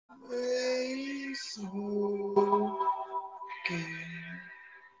sókè.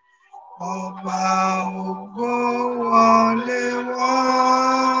 Ọba ògo wọlé wá.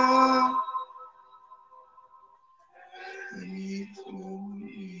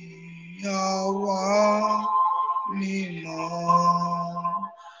 Nítorí ọwọ́ mímọ́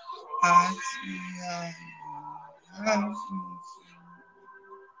àti àyà funfun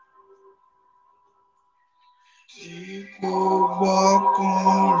tí kò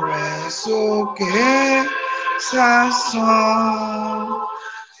gbọ́kàn rẹ̀ sókè sásán,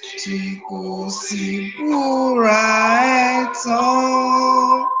 tí kò sì búra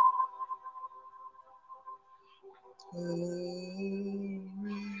ẹ̀tàn.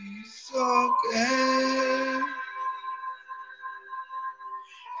 Orí sókè,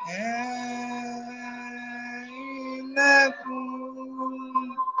 ilẹ̀kùn,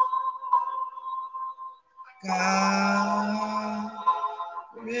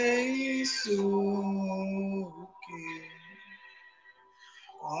 káwé sókè.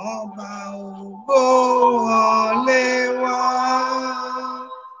 Ọba ògo wọlé wá.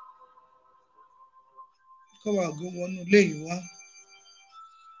 Kọ́ba ògo wọnú ilé yìí wá.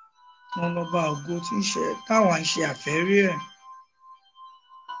 Wọn lọ́ba ògo tí ń ṣe táwọn ń ṣe àfẹ́rí ẹ̀.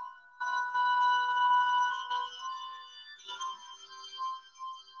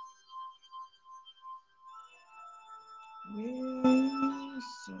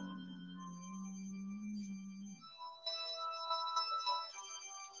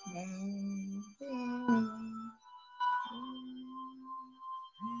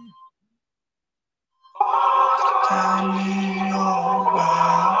 Ta ni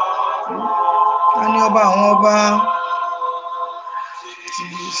ọba àwọn ọba tí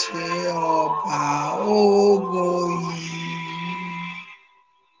í ṣe ọba ògo yìí?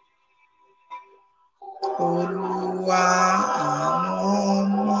 Olúwa àwọn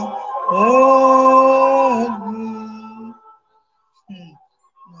ọmọ ogun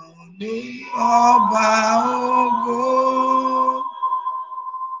ní ọba ògo.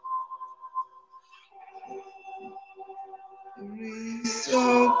 Orí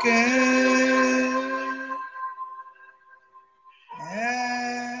sókè,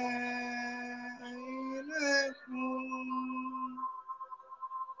 ilẹ̀kùn,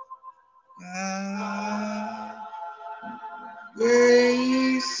 káwé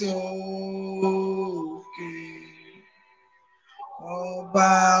sókè. Ọba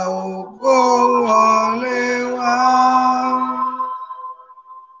ògo wọlé wá.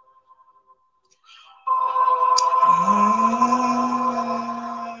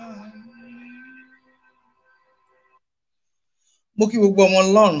 Mo kí gbogbo ọmọ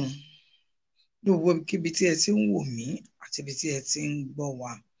Ọlọ́run ní gbogbo ibikíbi tí ẹ ti ń wò mí àti ibi tí ẹ ti ń gbọ́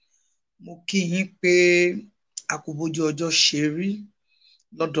wa. Mo kí yín pé a kú bójú ọjọ́ ṣe rí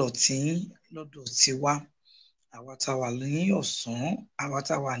lọ́dọ̀ tiyín, lọ́dọ̀ tiwa. Àwa tá wà ní ọ̀sán, àwa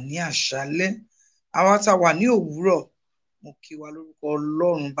tá wà ní àṣálẹ́, àwa tá wà ní òwúrọ̀. Mo kí wa lórúkọ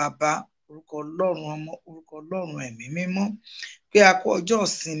Ọlọ́run Bàbá, orúkọ Ọlọ́run Ọmọ, orúkọ Ọlọ́run Ẹ̀mí Mímọ́ pé a kú ọjọ́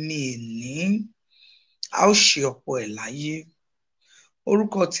ìsinmi èní, a ó ṣe ọ̀pọ̀ ẹ̀ láyé.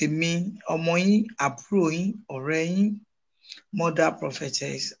 Orúkọ tèmi, ọmọ yín, àbúrò yín, ọ̀rẹ́ yín, Mother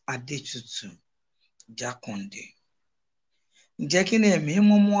Prohetess Adetutu Jakande. Ǹjẹ́ kí ni ẹ̀mí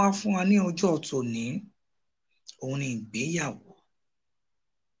mọ́ mú wá fún wa ní ọjọ́ tòní? Òun ni ìgbéyàwó.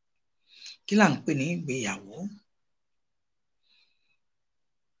 Kí là ń pè ní ìgbéyàwó?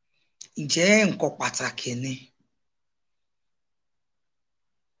 Ǹjẹ́ nǹkan pàtàkì ni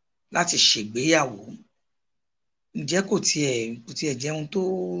láti ṣègbéyàwó? Ǹjẹ́ kò tiẹ̀ jẹ́ ohun tó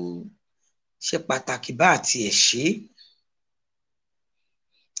ṣe pàtàkì bá àti ẹ̀ ṣe?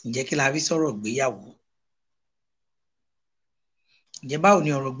 Ǹjẹ́ kí la rí sọ̀rọ̀ ìgbéyàwó? Ǹjẹ́ báwo ni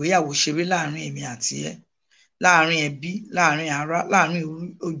ọ̀rọ̀ ìgbéyàwó ṣe rí láàrin èmi àti ẹ, láàrin ẹbí, láàrin ará, láàrin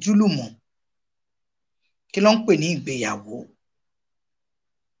ojúlùmọ̀? Kí ló ń pè ní ìgbéyàwó?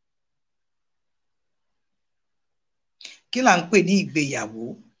 Kí là ń pè ní ìgbéyàwó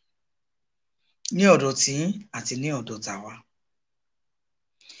ní ọ̀dọ̀ tiyín àti ní ọ̀dọ̀ tàwa?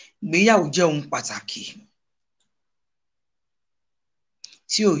 Ìgbéyàwó jẹ́ ohun pàtàkì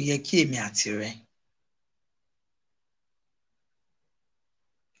tí ò yẹ kí èmi àti rẹ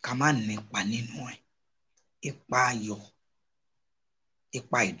ká má nípa nínú ẹ̀. Ipa ayọ̀,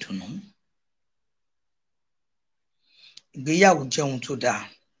 ipa ìdùnnú. Ìgbéyàwó jẹ́ ohun tó dáa.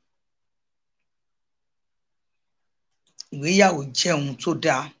 Ìgbéyàwó jẹ́ ohun tó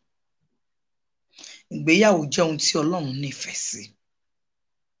dáa. Ìgbéyàwó jẹ́ ohun tí Ọlọ́run nífẹ̀ẹ́ sí.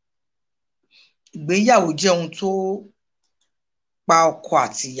 Ìgbéyàwó jẹ́ ohun tó pa ọkọ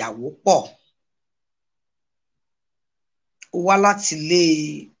àti ìyàwó pọ̀. Ó wá láti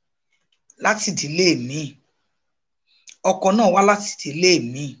láti ìdílé mi, ọkọ náà wá láti ìdílé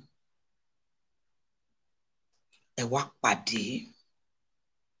mi, ẹ wá pàdé,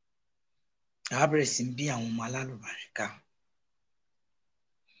 ẹ wá bẹ̀rẹ̀ sí bí àwọn ọmọ alálùbáríkà.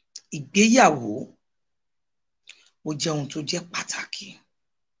 Ìgbéyàwó ó jẹ́ ohun tó jẹ́ pàtàkì.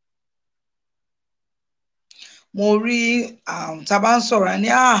 Mo rí tá a bá ń sọ̀rọ̀ ní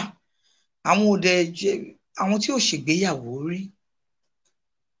àwọn òde àwọn tí ò ṣègbéyàwó rí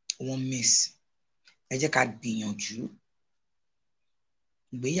wọ́n miss. Ẹ jẹ́ ká gbìyànjú.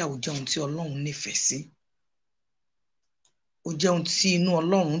 Ìgbéyàwó jẹ́ ohun tí Ọlọ́run nífẹ̀ẹ́ sí. Ó jẹ́ ohun tí inú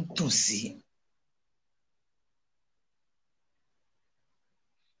Ọlọ́run dùn sí.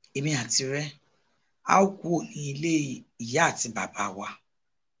 Èmi àti rẹ a ó kúrò ní ilé ìyá àti bàbá wa,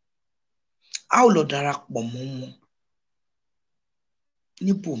 a ó lọ darapọ̀ mọ́ wọn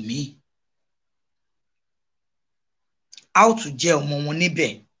níbòmíì, a ó tún jẹ́ ọmọ wọn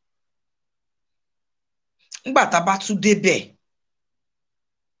níbẹ̀. Nígbà tá a bá tún débẹ̀,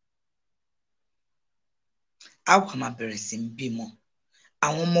 a ó máa bẹ̀rẹ̀ sí ń bímọ.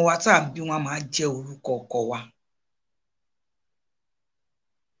 Àwọn ọmọ wa tá à ń bí wọn máa jẹ́ orúkọ ọkọ wa.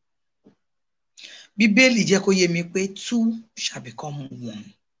 Bíbélì jẹ́ kó yé mi pé two shall become one.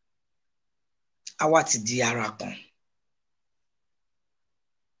 Àwa ti di ara kan.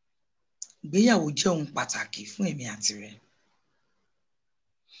 Ìgbéyàwó jẹ́ ohun pàtàkì fún èmi àti rẹ.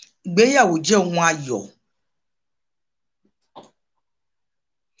 Ìgbéyàwó jẹ́ ohun ayọ̀.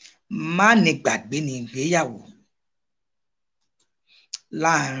 Má ní gbàgbé ní ìgbéyàwó.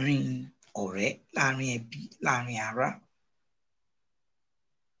 Láàárín ọ̀rẹ́, láàárín ẹbí, láàárín ará.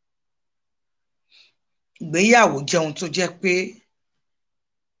 Ìgbéyàwó jẹ́ ohun tó jẹ́ pé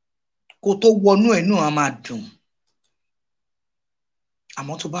kó tó wọnú ẹ̀ náà á máa dùn.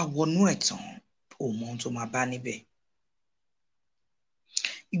 Àmọ́ tó bá wọnú ẹ̀ tán, ò mọ ohun tó máa bá níbẹ̀.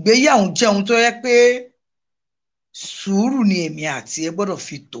 Ìgbéyàwó jẹ́ ohun tó yẹ pé sùúrù ni èmi àti ẹ gbọ́dọ̀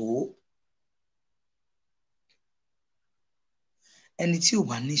fi tò ó. Ẹni tí ò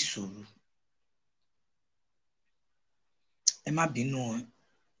bá ní sùúrù, ẹ má bínú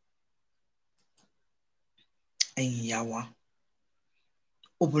ẹ̀yin ìyá wa.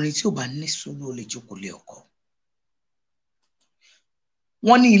 Obìnrin tí ò bá ní sùúrù ò lè jókòó lé ọkọ.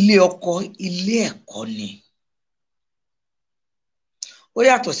 Wọ́n ní ilé ọkọ, ilé ẹ̀kọ́ ni. Ó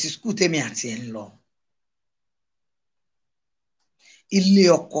yàtọ̀ sí skul tèmi àti ẹ̀ ń lọ. Ilé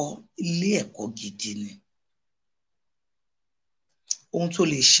ọkọ, ilé ẹ̀kọ́ gidi ni. Ohun tó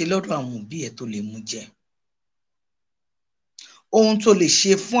lè ṣe lọ́dọ̀ àwọn òbí ẹ̀ tó lè mú jẹ. Ohun tó lè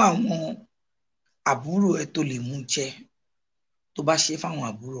ṣe fún àwọn àbúrò ẹ̀ tó lè mú jẹ. Tó bá ṣe fáwọn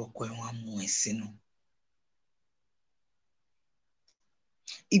àbúrò ọkọ ẹ̀ wọ́n á mú ẹ sínú.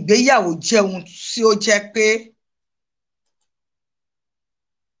 Ìgbéyàwó jẹ́ ohun tí ó jẹ́ pé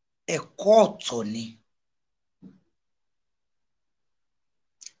ẹ̀kọ́ ọ̀tọ̀ ni.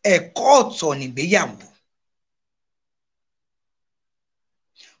 Ẹ̀kọ́ ọ̀tọ̀ ni ìgbéyàwó.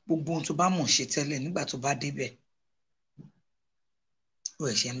 Gbogbo ohun tó bá mọ̀ ṣe tẹ́lẹ̀ nígbà tó bá débẹ̀, ó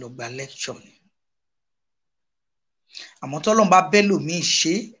ẹ̀ṣẹ̀ ń lọ gba lecture ni. Àmọ́ tọ́lọ́run bá bẹ́lòmíì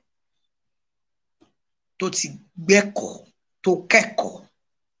ṣe tó ti gbẹ́kọ̀ọ́, tó kẹ́kọ̀ọ́.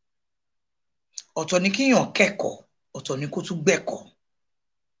 Ọ̀tọ̀ ni kíyàn kẹ́kọ̀ọ́, ọ̀tọ̀ ni kó tún gbẹ́kọ̀ọ́.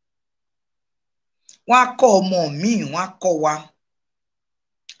 Wọ́n á kọ́ ọmọ míì, wọ́n á kọ́ wa.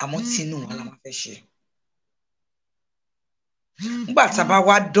 Àmọ́ tinú wa la máa fẹ́ ṣe. Nígbà tá a bá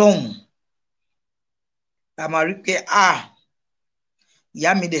wá dọ̀hùn, la máa rí pé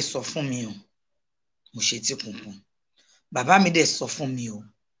ìyá mi dẹ̀ sọ fún mi o, mo ṣe tí kùnkùn. Bàbá mi dẹ̀ sọ fún mi o,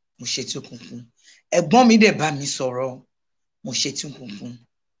 mo ṣe tí kùnkùn. Ẹ̀gbọ́n mi dẹ̀ bá mi sọ̀rọ̀, mo ṣe tí kùnkùn.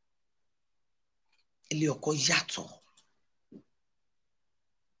 Ilé ọkọ yàtọ̀.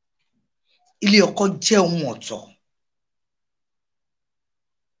 Ilé ọkọ jẹ́ ohun ọ̀tọ̀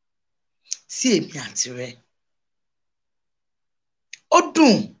sí èmi àti rẹ. Ó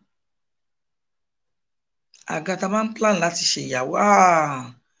dùn. Àgàgà tá a máa ń plan láti ṣe ìyàwó.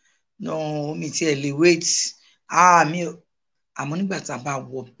 No, mi ti ẹ̀ lè wait. Àmọ́ nígbà tá a bá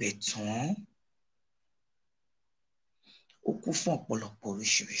wọ bẹ̀ tán, ó kún fún ọ̀pọ̀lọpọ̀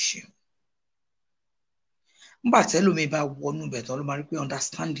oríṣiríṣi. Nígbà tẹ́lòmíì bá wọnú bẹ̀ tán ló máa rí pé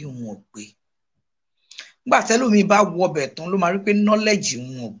understanding wọn ò gbé. Nígbà tẹ́lòmíì bá wọ bẹ̀ tán ló máa rí pé knowledge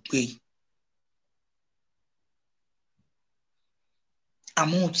wọn ò gbé.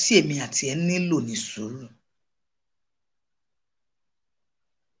 Àmọ́ ohun tí èmi àti ẹ nílò ní sùúrù.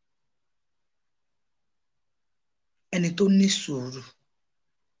 Ẹni tó ní sùúrù,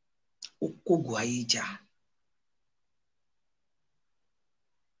 ó kógo ayé jà.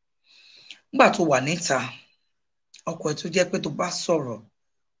 Nígbà tó wà níta, ọkọ ẹ̀ tó jẹ́ pé tó bá sọ̀rọ̀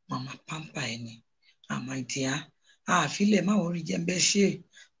màmá pampa ẹni àmọ́ ìdíyà àfilẹ̀ má wọ́n rí jẹ́ bẹ́ẹ̀ ṣe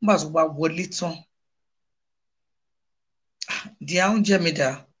nígbà tó bá wọlé tán díà oúnjẹ mi dà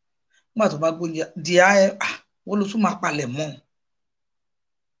nígbà tó bá gbóúnjẹ díà wọ́n ló tún máa palẹ̀ mọ́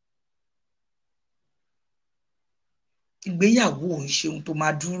ìgbéyàwó ò ń ṣe ohun tó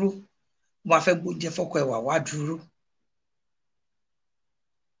máa dúró mo máa fẹ́ gbóúnjẹ fọ́kọ ẹ̀wà wá dúró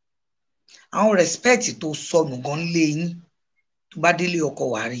àwọn respect tó sọnù gan lé yín tó bá délé ọkọ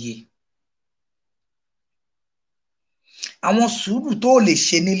wà rí i àwọn sùúrù tó lè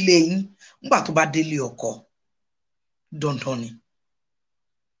ṣe nílé yín nígbà tó bá délé ọkọ dandan ni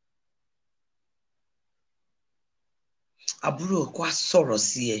àbúrò ọkọ á sọ̀rọ̀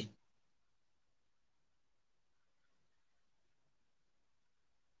sí ẹ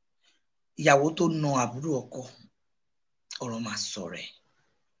ìyàwó tó na àbúrò ọkọ ọ̀rọ̀ máa sọ̀rọ̀ ẹ̀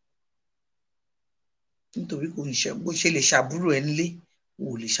nítorí kò ń ṣe bó ṣe lè ṣàbúrò ẹ nílé o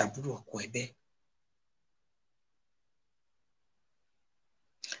ò lè ṣàbúrò ọkọ ẹ bẹ́ẹ̀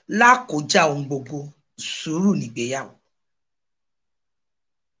lákòójá ohun gbogbo sùúrù nígbéyàwó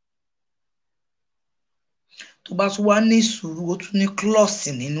tó bá tún wá ní sùúrù ó tún ní klọ́ọ̀sì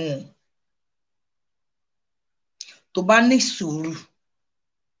nínú tó bá ní sùúrù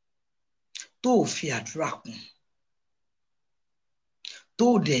tó ò fi àdúrà kún tó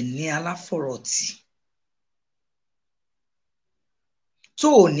ò dẹ̀ ní aláfọ̀rọ̀tì tó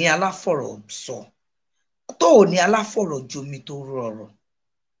ò ní aláfọ̀rọ̀ sọ tó ò ní aláfọ̀rọ̀ jomi tó rọrọ̀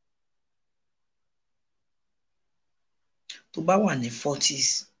tó bá wà ní 40s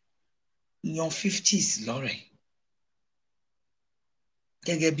yan 50s lọ́rẹ̀ẹ́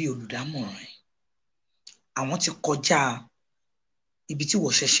gẹ́gẹ́ bí olùdámọ̀ràn ẹ̀ àwọn ti kọjá ibi tí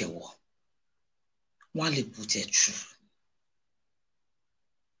wọ́n ṣẹ̀ṣẹ̀ wọ̀ wọ́n á lè put ẹ̀ through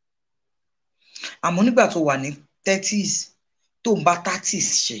àmọ́ nígbà tó wà ní 30s tó ń bá 30s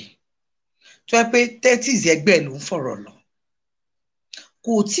ṣe tó yẹ pé 30s ẹgbẹ́ ló ń fọ̀rọ̀ lọ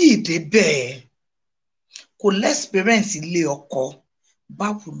kò tí ì dé bẹ́ẹ̀ kò lẹ́spẹ̀rẹ́ǹsì ilé ọkọ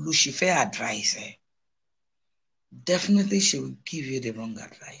báwo ló ṣe fẹ́ advice ẹ̀ definitely she will give you the wrong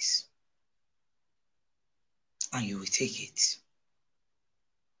advice and you will take it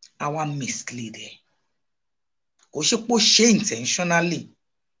our mislead ẹ̀ kò ṣe pé ó ṣe intentionally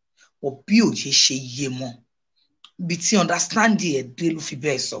ò bí òye ṣe yé mọ́ ibi tí understanding ẹ̀ dé ló fi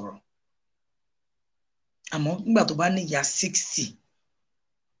bẹ́ẹ̀ sọ̀rọ̀ àmọ́ nígbà tó bá ní ìyá 60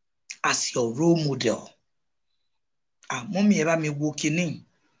 as your role model mọ́mí ẹ bá mi wo kinní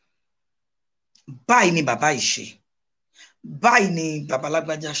báyìí ni bàbá yìí ṣe báyìí ni bàbá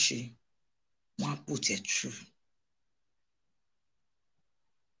lágbájá ṣe wọ́n á put ẹ̀ through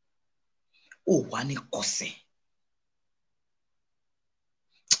ó wà ní kọsẹ̀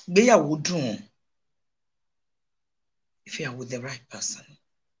gbéyàwó dùn if you are with the right person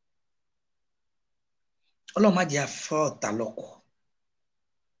ọlọ́run má jẹ́ afọ́ ọ̀tá lọ́kọ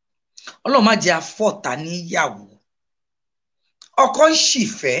ọlọ́run má jẹ́ afọ́ ọ̀tá níyàwó ọkọ ń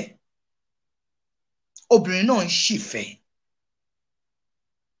ṣìfẹ́ obìnrin náà ń ṣìfẹ́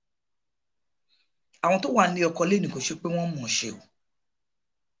àwọn tó wà ní ọkọ lẹ́nu kò ṣe pé wọ́n mọ̀ ṣe o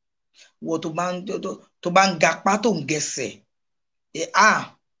wọ́n tó bá ń gapá tó ń gẹsẹ̀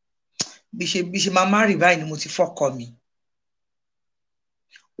bí ṣe máa má rí báyìí ni mo ti fọ́kọ mi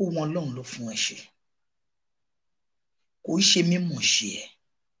ó wọn lọ́run ló fún ẹ ṣe kò í ṣe mímọ̀ ṣe ẹ̀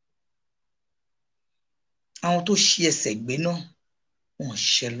àwọn tó ṣe ẹsẹ̀ gbé náà wọ́n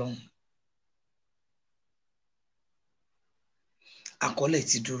ṣe lọ́run àkọọ́lẹ̀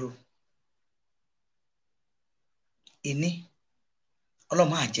ti dúró ìní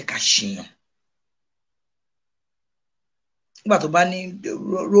ọlọ́run á jẹ́ ká ṣèyàn nígbà tó bá ní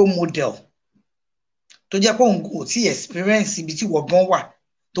role model tó jẹ́ pé òun kò tí experience ibi tí wọ́n gan wà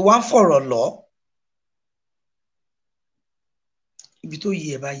tó wá ń fọ̀rọ̀ lọ ibi tó yí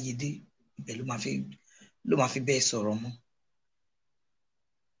ẹ bá yé dé ibẹ̀ ló máa fi bẹ́ẹ̀ sọ̀rọ̀ mọ́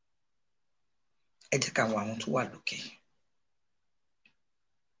ẹ jẹ́ ká wo àwọn tó wà lókè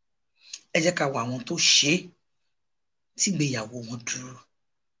ẹ jẹ́ ká wo àwọn tó ṣe é tígbéyàwó wọn dúró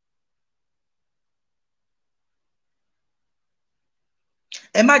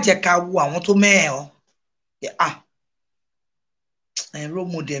ẹ má jẹ́ ká wo àwọn tó mẹ́ẹ̀ ọ́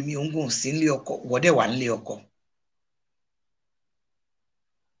role model mi òun gùn sí nílé ọkọ wọ́dẹ̀ wà nílé ọkọ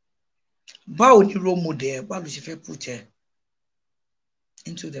báwo ni role model báwo ló ṣe fẹ́ put ẹ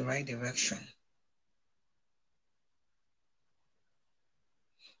into the right direction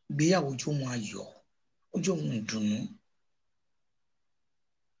ìgbéyàwó ojú wọn ayọ̀ ojú wọn ìdùnnú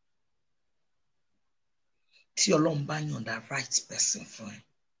tí ọlọ́run bá yànda right person fún ẹ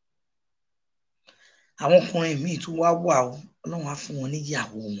àwọn ọkùnrin míì tún wá wà ó Ọlọ́run á fún wọn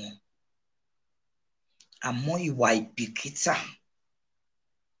níyàwó wọn. Àmọ́ ìwà ìbìkítà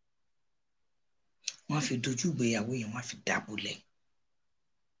wọ́n á fi dojú ìgbéyàwó yẹn, wọ́n á fi dàbúlẹ̀.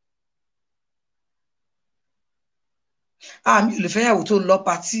 Mi ò lè fẹ́yàwó tó ń lọ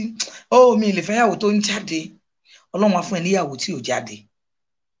patí, mi ò lè fẹ́yàwó tó ń jáde. Ọlọ́run á fún ẹ níyàwó tí ò jáde,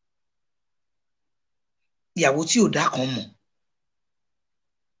 ìyàwó tí ò dá kan mọ̀.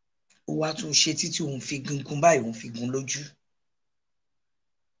 Ó wá tún ṣe títí òun fi gungun báyìí, òun fi gun lójú.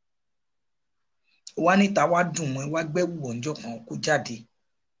 Ó wá níta wá dùn mọ́ ẹ, wá gbẹ́wù ọ̀njọ́ kan kó jáde.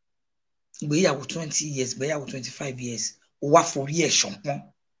 Ìgbéyàwó 20 years, ìgbéyàwó 25 years, ó wá forí ẹ̀ ṣánpọ́n.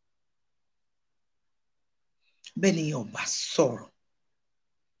 Bẹ́ẹ̀ ni yẹn ò bá sọ̀rọ̀,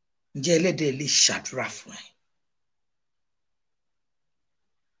 ǹjẹ́ ẹlẹ́dẹ̀ lè ṣàdúrà fún ẹ?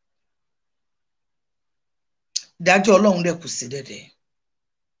 Ìdájọ́ Ọlọ́run dẹ̀ kù sí dẹ̀dẹ̀,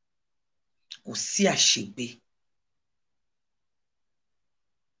 kò sí àṣegbé.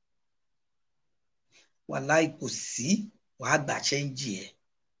 Wàláì kò sí, wàá gbà ṣẹ́ńjì ẹ̀.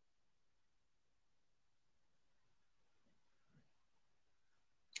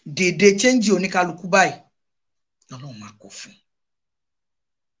 Dèdè ṣẹ́ńjì oníkálukú báyìí Ọlọ́run máa kó fún.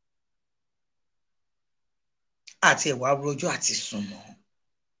 Àti ẹ̀wà rọjọ́ àti sùnmọ́.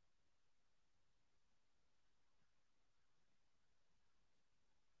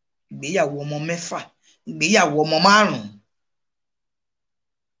 Ìgbéyàwó ọmọ 6, ìgbéyàwó ọmọ 5.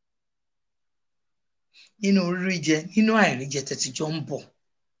 Nínú rírí jẹ, nínú àìrí jẹ tẹ́tí jọ ń bọ̀.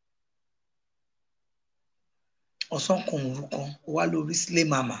 Ọ̀sán kan òru kan, ó wá lórí sílé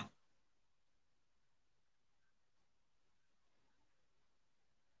màmá.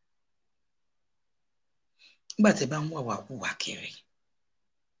 Nígbà tẹ́ bá ń wà wà kiri,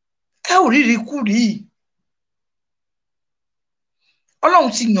 ẹ ò rírí kú rí.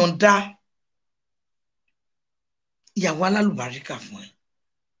 Ọlọ́run ti yọ̀ǹda ìyàwó alálùbáríkà fún ẹ.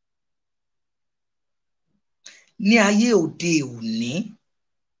 Ní ayé òde òní,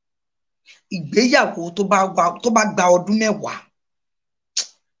 ìgbéyàwó tó bá gba ọdún 10,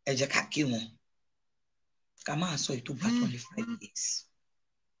 ẹ jẹ́ ká kí wọn. Ká máa sọ ètò bá 25 years.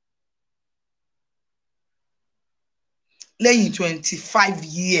 Lẹ́yìn 25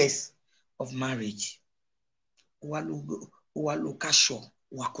 years of marriage, ó wá lọ káṣọ,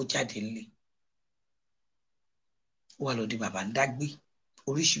 ó wá kó jáde nílé. Ó wá lọ di bàbá ń dágbé,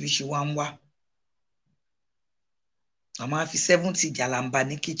 oríṣiríṣi wá ń wá. A máa fi 70 jàlàmbá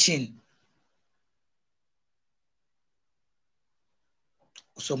ní kitchen.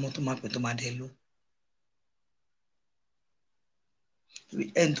 Ó sọ ọmọ tó máa pè tó máa dẹ ló.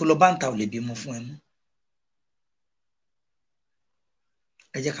 Ẹni tó lọ bá ń ta ò lè bímọ fún ẹ mú.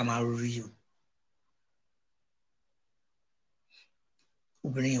 Ẹ jẹ́ ká máa rí o.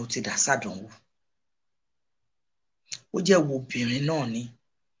 Obìnrin yẹn ò ti dà sádánwò. Ó jẹ́ wo obìnrin náà ni,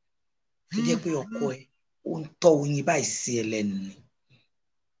 tó jẹ́ pé ọkọ ẹ ó ń tọ́ oyin báyìí sí ẹ lẹ́nu ni.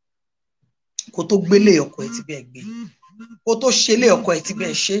 Kó tó gbélé ọkọ ẹ ti bẹ́ẹ̀ gbé, kó tó ṣelé ọkọ ẹ ti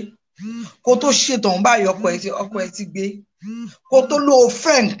bẹ́ẹ̀ ṣe, kó tó ṣètàn báyìí ọkọ ẹ ti gbé, kó tó lọ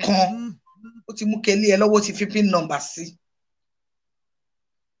fẹ́ nǹkan ó ti mú kẹ́lé ẹ lọ́wọ́, ti fi pin nọ́mbà sí.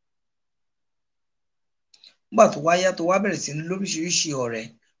 Nígbà tó wáyá tó wá bẹ̀rẹ̀ sí ní lóríṣiríṣi ọ̀rẹ́,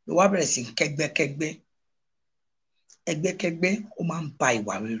 ló wá bẹ̀rẹ̀ sí ní kẹ́gbẹ́kẹ́gbẹ́. Ẹgbẹ́kẹ́gbẹ́ ó máa ń ba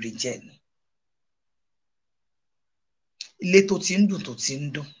ìwà rere jẹ́ ni. Ilé tó ti ń dùn tó ti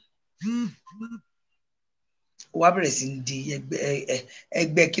ń dùn, ó wá bẹ̀rẹ̀ sí ní di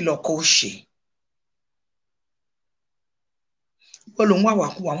ẹgbẹ́ kí lọkọ ó ṣe. Wọ́n ló ń wá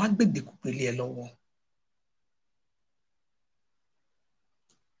wàkú àwọn agbègbè kò pèlè ẹ lọ́wọ́.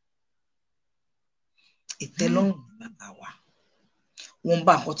 Ìtẹ́lọ́rùn ní bàbá wa. Wọ́n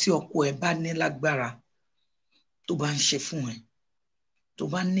bá nǹkan tí ọkọ ẹ bá ní lágbára tó bá ń ṣe fún ẹ, tó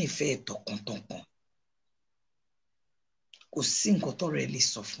bá nífẹ̀ẹ́ tọkàntọkàn, kò sí nǹkan tọ́rọ ẹ lè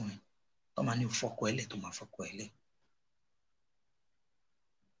sọ fún ẹ tó máa ní fọkọ ẹ lẹ̀, tó máa fọkọ ẹ lẹ̀.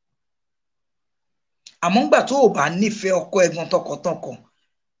 Àmọ́ ńgbà tó o bá nífẹ̀ẹ́ ọkọ ẹ gan tọkàntọkàn,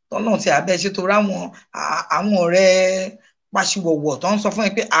 tọ́lọ́run ti àbẹ́ ṣe tó ráwọn àwọn ọ̀rẹ́ pàṣíwọ̀wọ̀ tó ń sọ fún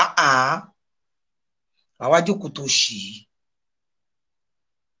ẹ pé àwa jókòó tó ṣì í.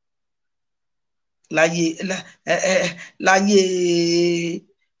 Láyé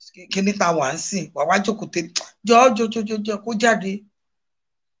kíní ta wà ń sìn, wà wá jókòó tẹ jọ kó jáde.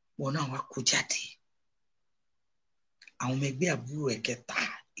 Wọn náà wá kó jáde. Àwọn ọmọ ẹgbẹ́ àbúrò ẹ̀ kẹta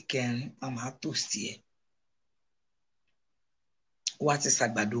ìkẹrin wọn máa tò sí ẹ. Ó wá ti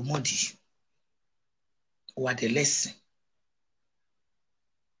ṣàgbàdo mọ́dì, ó wá dé lẹ́sìn.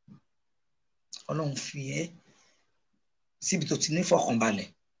 Ọlọ́run fi ẹ́ síbi tó ti ní fọkànbalẹ̀,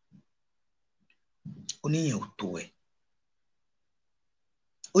 oníyàn ò tó ẹ.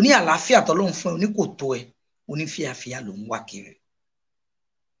 Oní àlàáfíà tọ́lọ́run fún ẹ, oní kò tó ẹ, oní fíafíà ló ń wá kiri.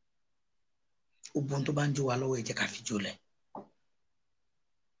 Gbogbo ohun tó bá ń jó wa lọ́wọ́ ẹ jẹ́ ká fi jólẹ̀.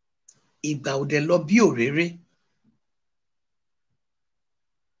 Ìgbà òde lọ bí òréré.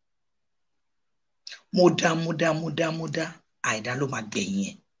 Mo dá, àìdá ló máa gbẹ̀yìn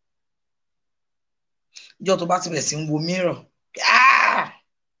ẹ̀. Ìjọ́ tó bá ti bẹ̀rẹ̀ sí ń wo mírọ̀,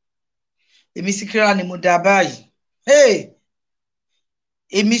 èmi Síkírà ni mo dá báyìí.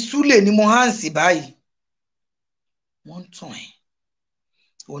 Èmi Súlè ni mo hánsì báyìí. Wọ́n ń tàn ẹ́.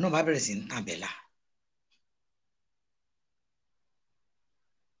 Òun náà bá bẹ̀rẹ̀ sí ń tàbẹ̀là.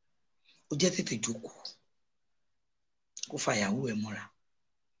 Ó jẹ́ tètè jókòó kó fàyàwó ẹ̀ mọ́ra.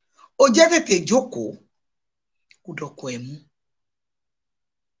 Ó jẹ́ tètè jókòó kó dọkọ ẹ̀ mú.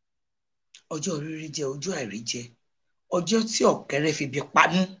 Ọjọ́ rírí jẹ, ọjọ́ àìrí jẹ, ọjọ́ tí ọ̀kẹ́rẹ́ fi bí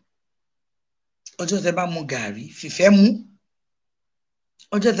panú, ọjọ́ tẹ bá mu gàrí fìfẹ́ mú,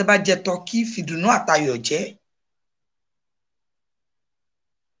 ọjọ́ tẹ bá jẹ tọkí fìdùnnú àtayọ̀ jẹ.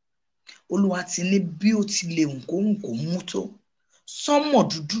 Olúwa ti ní bí ó ti lè hùn kó mú tó, sánmọ̀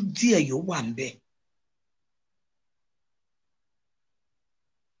dúdú díẹ̀ yóò wà ń bẹ.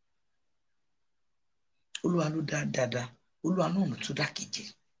 Olúwa ló dá dáadáa, Olúwa náà ló tún dá kejì.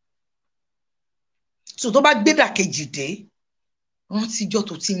 So tó bá gbé dàkejì dé, rántí ijọ́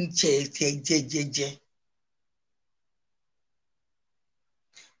tó ti ń jẹ.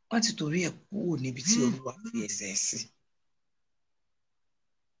 Wọ́n ti torí ẹ̀ kúrò níbi tí Olúwa fi ẹsẹ̀ sí.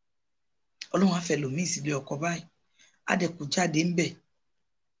 Ọlọ́run á fẹ́ lòmíì sílé ọkọ báyìí, á dẹ̀ kó jáde ń bẹ̀.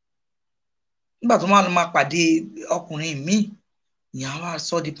 Nígbà tó máa pàdé ọkùnrin míì, ìyá wa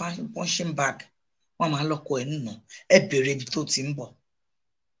sọ di punching bag, wọ́n máa lọ́kọ ẹ̀ nùnà, ẹ bèrè ibi tó ti ń bọ̀.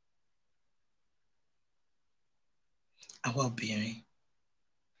 Àwa obìnrin,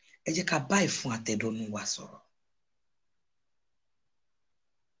 ẹ jẹ́ ká bá ìfun àtẹ̀dọ́nu wa sọ̀rọ̀.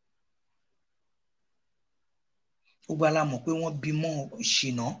 Gbogbo ala mọ̀ pé wọ́n bímọ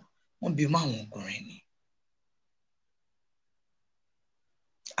ṣìnà, wọ́n bímọ àwọn ọkùnrin ni.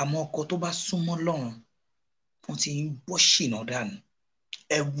 Àmọ́ ọkọ tó bá súnmọ́ Ọlọ́run, wọ́n ti ń bọ́ ṣìnà dànù.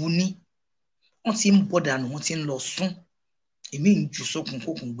 Ẹ̀wù ni wọ́n ti ń bọ́ dànù, wọ́n ti ń lọ sún. Èmi ń jù sókun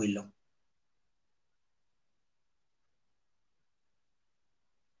kókun gbé lọ.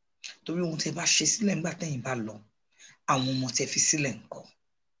 Torí ohun tẹ bá ṣe sílẹ̀ nígbà tẹ́yìn bá lọ, àwọn ọmọ tẹ fi sílẹ̀ ńkọ́.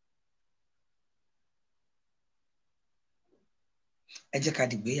 Ẹ jẹ́ ká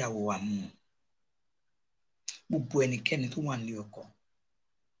dìgbéyàwó wa mú. Gbogbo ẹnikẹ́ni tó wà nílé ọkọ,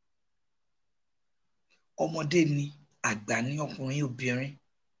 ọmọdé ni, àgbà ni, ọkùnrin, obìnrin,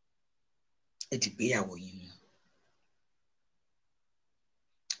 ẹ dìgbéyàwó yín mú.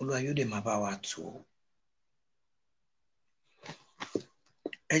 Olúwa yóò dẹ̀ máa bá wa tó.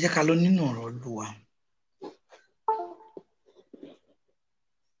 Ẹ jẹ́ ká lọ nínú ọ̀rọ̀ Olúwa.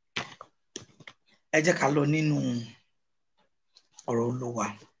 Ẹ jẹ́ ká lọ nínú ọ̀rọ̀ Olúwa.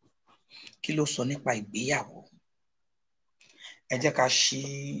 Kí ló sọ nípa ìgbéyàwó? Ẹ jẹ́ ká ṣí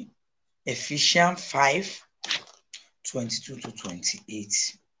Ephesians 5:22-28.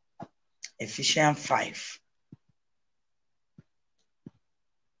 Ephesians 5.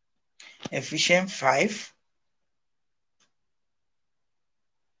 Ephesians 5.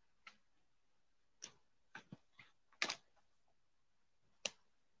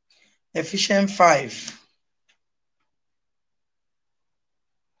 Ephesians 5.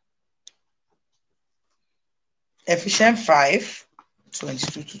 Ephesians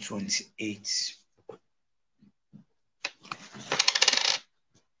 5:22-28.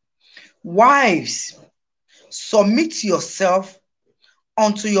 Wives, submit yourself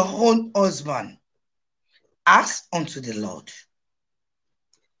unto your own husband as unto the Lord.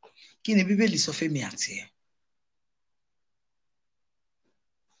 Kí ni Bíbélì sọ fún mi àti ẹ?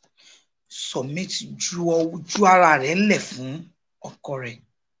 Submit ju ara rẹ̀ ńlẹ̀ fún ọkọ rẹ̀.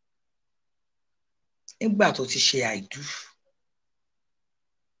 Nígbà tó ti ṣe I do,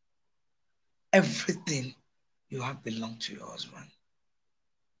 everything you have belong to your husband.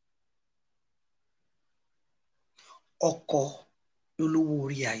 Ọkọ lolówó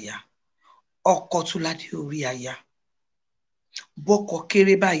orí aya, ọkọ tún ládé orí aya. Bọ́kọ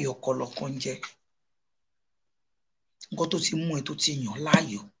kéré báyìí ọkọ lọ́kọ ń jẹ́. Nǹkan tó ti mú ẹ, tó ti yàn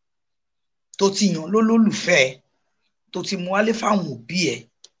láàyò, tó ti yàn lólólùfẹ́, tó ti mú wálé fáwọn òbí ẹ,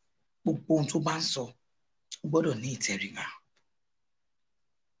 gbogbo ohun tó bá ń sọ gbọ́dọ̀ ní ìtẹríba.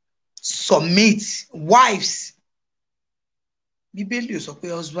 Submit. Wives, Bíbélì ò sọ pé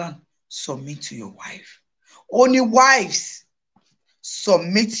husband submit to your wife. Only wives,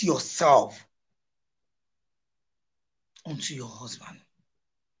 submit yourself unto your husband.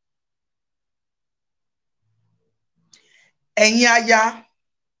 Ẹ̀yin aya,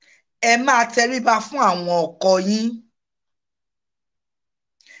 ẹ máa tẹríba fún àwọn ọkọ yín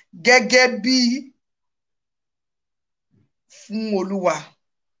gẹ́gẹ́ bí fún Olúwa.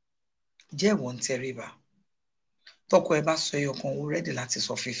 Jẹ́ ìwọ ń tẹríba. Tọkọ ẹ bá sọ ẹyọ kan, o ready láti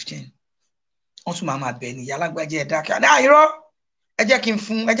sọ 15. Wọ́n tún máa bẹ̀ ní ìyá alágbájá ẹ dákẹ́. Irọ́, ẹ jẹ́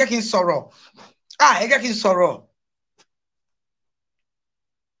kí n sọ̀rọ̀. Ẹ jẹ́ kí n sọ̀rọ̀.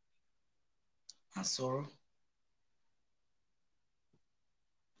 Má sọ̀rọ̀.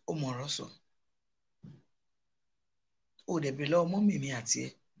 Ó mọ̀ ọ̀rọ̀ sọ. Ó dẹ̀ bèrè lọ́wọ́ mọ́mì mi àti ẹ.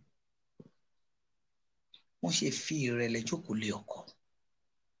 Wọ́n ṣe fi ìrẹ̀lẹ̀ jókòó lé ọkọ.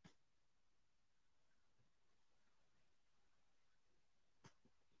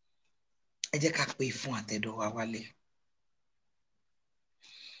 Ẹ jẹ́ ká pe ìfun àtẹ̀dọ̀ wa wálé.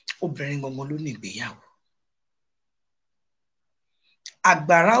 Obìnrin gbọ̀ngàn ló ní ìgbéyàwó.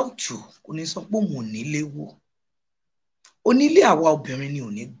 Àgbàrá òjò kò ní sọ pé òun ò nílé wó. Onílé àwa obìnrin ni ò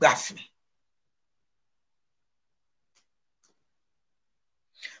ní gbà fún.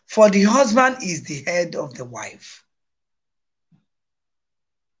 For the husband is the head of the wife.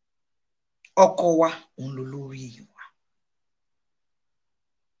 Ọkọ wa òun ló lórí wa.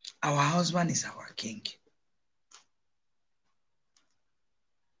 Our husband is our king.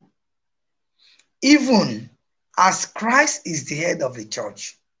 Even as Christ is the head of the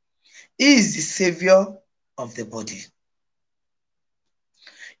church, he is the savior of the body.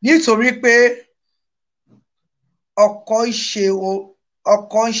 Nítorí pé ọkọ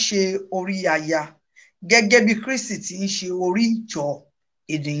ń ṣe orí aya gẹ́gẹ́ bí Kristi ti ń ṣe orí ìjọ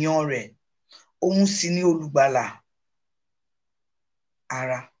ènìyàn rẹ̀, òun sì ni olùgbàlà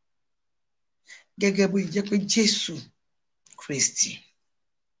ara. Gẹ́gẹ́ bó jẹ́ pé Jésù Kristi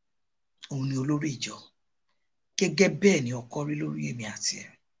òun ni olórí ìjọ, gẹ́gẹ́ bẹ́ẹ̀ ni ọkọ rí lórí èmi àti ẹ.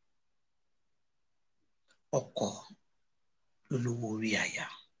 Ọkọ ló lówó orí aya.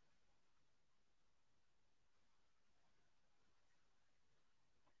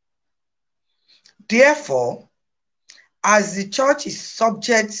 Therefore, as the church is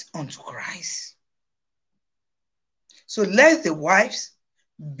subject unto Christ, so let the wives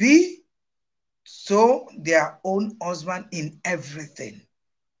be to their own husband in everything.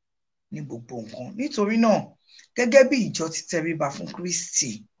 Ní gbogbo nǹkan. Nítorí náà, gẹ́gẹ́ bí ìjọ ti tẹríba fún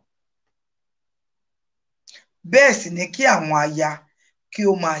Kristi, bẹ́ẹ̀ sì ni kí àwọn aya kí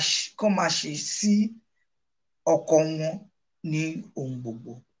ó máa ṣe sí ọkọ wọn ní ohun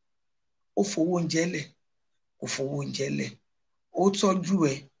gbogbo. Ó fowó oúnjẹ lẹ̀, kò fowó oúnjẹ lẹ̀. Ó tọ́jú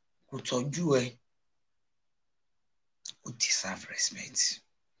ẹ, kò tọ́jú ẹ. Ó deserve respect,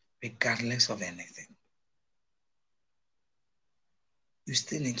 regardless of anything. You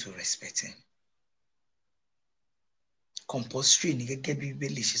still need to respect him. Compulsory ni gẹ́gẹ́ bí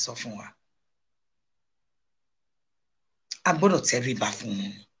Bíbélì ṣe sọ fún wa. A gbọ́dọ̀ tẹríba fún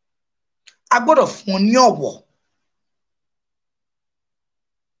un. A gbọ́dọ̀ fún un ní ọ̀wọ̀.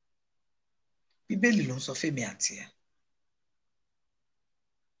 Bíbélì ló ń sọ fẹ́mi àti ẹ.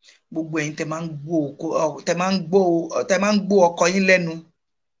 Gbogbo ẹ̀yin tẹ́ máa ń gbọ́ ọkọ yín lẹ́nu,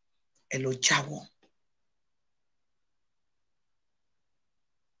 ẹ lọ jáwọ́.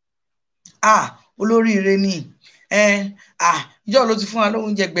 Olóríire ni. Ìjọ ló ti fún wa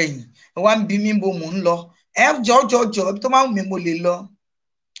lóúnjẹ gbẹ̀yìn. Ẹ wá ń bi mí bo mò ń lọ. Jọ̀ọ́ tó máa wù mí mo lè lọ.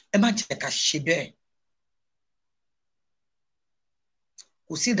 Ẹ má jẹ́ ká ṣe bẹ́ẹ̀.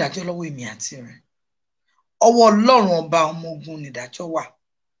 Kò sí ìdájọ́ lọ́wọ́ èmi àti rẹ̀. Ọwọ́ Ọlọ́run ọba ọmọ ogun ni ìdájọ́ wà.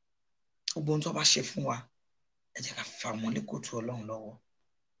 Gbogbo ohun tó bá ṣe fún wa, ẹ jẹ́ ká fà wọ́n lé kòtò Ọlọ́run lọ́wọ́.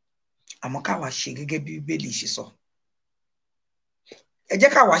 Àmọ́ káwa ṣe gẹ́gẹ́ bí Bíbélì ṣe sọ. Ẹ jẹ́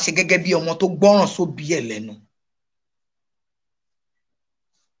káwa ṣe gẹ́gẹ́ bí ọmọ tó gbọ́ràn sóbí ẹ̀ lẹ́nu.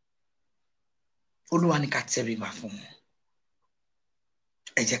 Olúwa ní ká tẹríba fún wọn.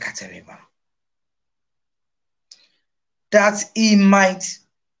 Ẹ jẹ́ ká tẹríba. That he might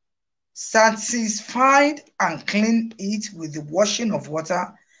satisfy and clean it with the washing of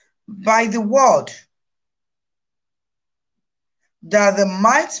water by the word, that they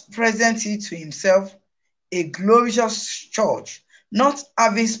might present it to himself a glorious church, not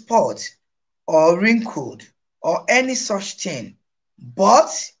having spot or wrinkled or any such thing, but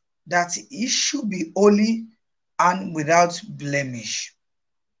that it should be holy and without blemish.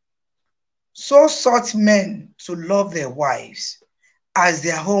 So sought men to love their wives as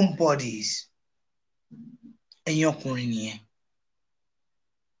their own bodies. Ẹ̀yin ọkùnrin nìyẹn.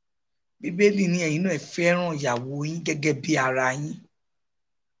 Bíbélì ní ẹ̀yin náà ẹ fẹ́ràn ìyàwó yín gẹ́gẹ́ bí ara yín.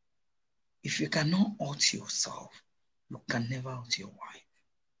 If you cannot hurt yourself, you can never hurt your wife.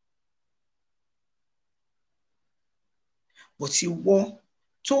 But ìwọ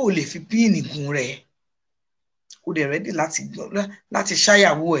tó o lè fi píìnì gún rẹ̀, o dẹ̀ ready láti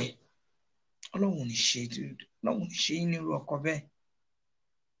ṣáyàwó ẹ̀. Ọlọ́run ní ṣe yín nírú ọkọ bẹ́ẹ̀.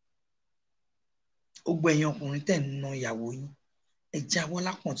 Gbogbo ẹ̀yin ọkùnrin tẹ́ ń ná ìyàwó yín, ẹ jáwọ́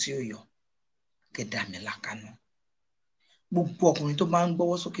lápọ̀n tí ó yọ, kẹ́ dà mí lákàánú. Gbogbo ọkùnrin tó bá ń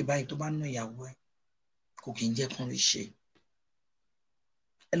gbọ́wọ́ sókè báyìí tó bá ń ná ìyàwó ẹ̀ kò kì í jẹ́ kán rí ṣe.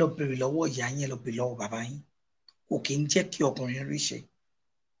 Ẹ lọ bèrè lọ́wọ́ ìyá yín, ẹ lọ bèrè lọ́wọ́ bàbá yín, kò kì í jẹ́ kí ọkùnrin rí ṣe.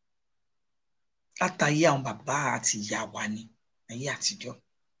 Látàyé àwọn bàbá àti ìyá wa ni ayé àtijọ́.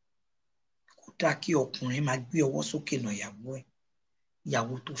 Kò dáa kí ọkùnrin máa gbé ọwọ́ sókè ná ìyàwó ẹ̀,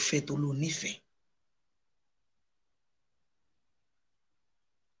 ìyàwó tó fẹ́ tó ló nífẹ̀ẹ́.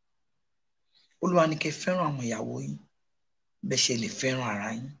 Olúwa ní kẹ́ fẹ́ràn àwọn ìyàwó yín bẹ́ẹ̀ ṣe lè fẹ́ràn ara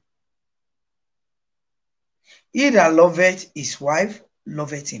yín. He that loveth his wife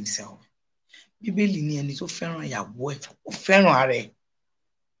loveth himself. Bíbélì ní ẹni tó fẹ́ràn ìyàwó ẹ̀ ó fẹ́ràn ara ẹ̀.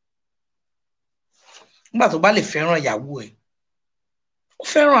 Nígbà tó bá lè fẹ́ràn ìyàwó ẹ̀ ó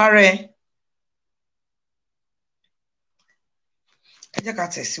fẹ́ràn ara ẹ̀. Ẹ jẹ́ ká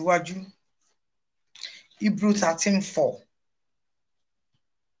tẹ̀síwájú. Hebrew 13:4.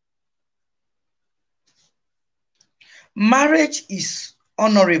 Marriage is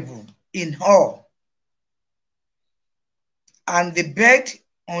honorable in all, and the bed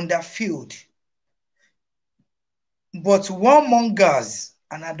underfilled, but warmongers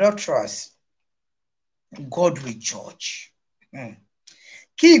and adulterers God will judge.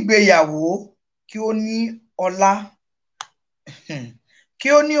 Kí ìgbéyàwó kí ó ní ọlá, kí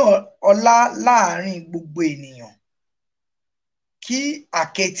ó ní ọlá láàrin gbogbo ènìyàn, kí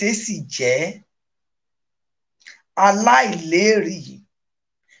àkéte sì jẹ́ aláìlérí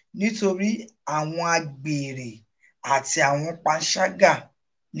nítorí àwọn agbèrè àti àwọn panṣágà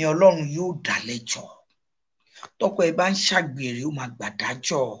ni Ọlọ́run yóò dá lẹ́jọ́. Tọ́kọ ẹ bá ń ṣàgbèrè ó máa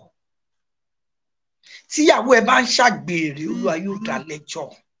gbàdájọ́. Tíyàwó ẹ bá ń ṣàgbèrè Olúwa yóò dá lẹ́jọ́.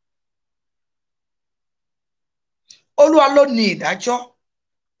 Olúwa ló ní ìdájọ́,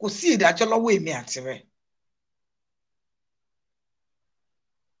 kò sí ìdájọ́ lọ́wọ́ èmi àti rẹ.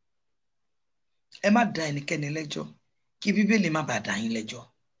 Ẹ má dá ẹnikẹ́ni lẹ́jọ́ kí Bíbélì má bàa dá yín lẹ́jọ́.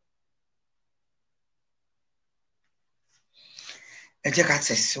 Ẹ jẹ́ ká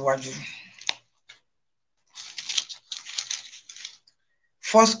tẹ̀síwájú.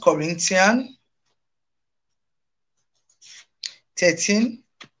 1 Corinthians 13.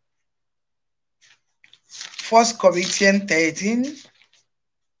 1 Corinthians 13.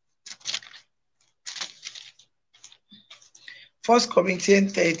 1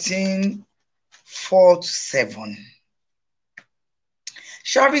 Corinthians 13, 4-7.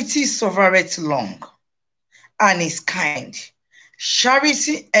 Charity suffereth long, and is kind.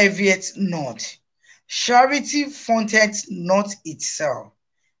 Charity envieth not. Charity vaunteth not itself.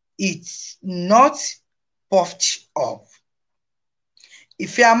 It's not puffed up.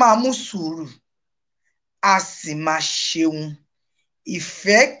 Ìfẹ́ a máa mú sùúrù, a sì máa ṣeun.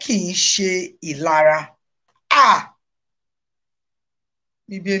 Ìfẹ́ kì í ṣe ìlara.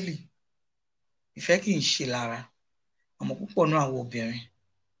 Bíbélì, ìfẹ́ kì í ṣe ìlara. Àmọ́ púpọ̀ náà àwọn obìnrin.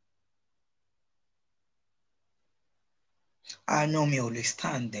 Àánú mi ò lè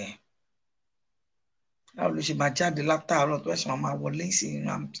stand there. Báwo ló ṣe máa jáde látàárọ̀ tó ṣe máa wọlé sí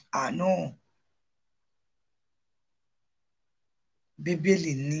àánú?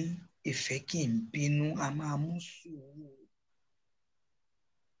 Bíbélì ní ìfẹ́ kì í bínú, a máa mú sùúrù.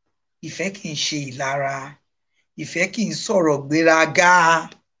 Ìfẹ́ kì í ṣe ìlara. Ìfẹ́ kì í sọ̀rọ̀ gbéraga.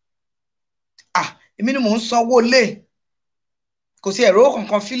 Èmi ni mò ń sanwó lé. Kò sí ẹ̀rọ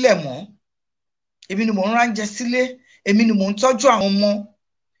kankan fílẹ̀ mọ́. Èmi ni mò ń ránjẹ sílé. Èmi ni mò ń tọ́jú àwọn ọmọ.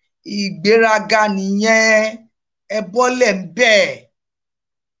 Ìgbéraga nìyẹn. Ẹ bọ́lẹ̀ ń bẹ̀.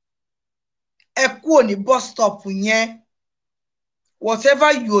 Ẹ kúrò ní bus stop yẹn. Whatever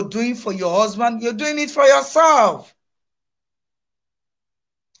you're doing for your husband, you're doing it for yourself.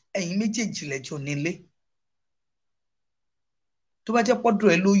 Ẹ̀yin méjèèjì lẹ́jọ́ nílé. Tó bá jẹ́ pọ́dọ̀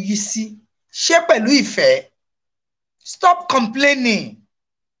ẹ ló yí sí, ṣé pẹ̀lú ìfẹ́? Stop complaining.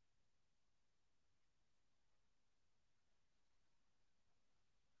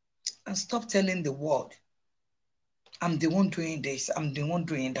 And stop telling the world, I'm the one doing this, I'm the one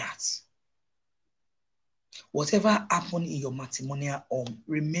doing that. Whatever happened in your matrimonial home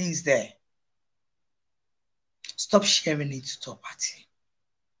remains there. Stop sharing it to third party.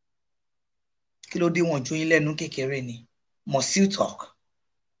 Kí ló dé wọ́n jó yín lẹ́nu kékeré ni? Must you talk?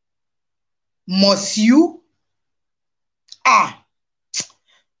 Must you?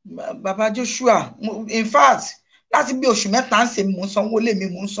 Baba Joshua, in fact, láti bí oṣù mẹ́ta ń ṣe mò ń sanwó lé mi,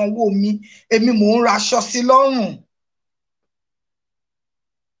 mò ń sanwó mi, èmi mò ń raṣọ sí lọ́rùn.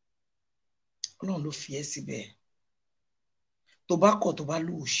 Ọlọ́run ló fi ẹ́ síbẹ̀. tó bá kọ̀ tó bá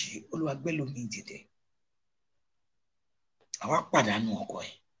lù ú ṣe Olúwa gbé lómi dìde àwa pàdánù ọkọ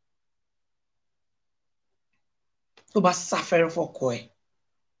ẹ̀. Tó bá sáfẹ́rẹ́ fọ́kọ ẹ̀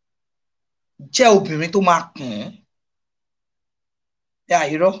jẹ́ obìnrin tó máa kùn ún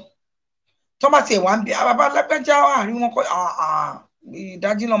irọ́ tó bá tiẹ̀ wá ń bí bàbá lágbájá àárín wọn kọ́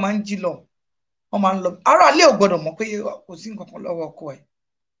ìdájí lọ máa ń jí lọ wọ́n máa ń lọ ará ilé ò gbọ́dọ̀ mọ̀ pé kò sí nǹkan kan lọ́wọ́ ọkọ ẹ̀.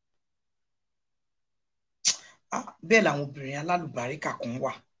 Bẹ́ẹ̀ làwọn obìnrin alálùbáríkà kan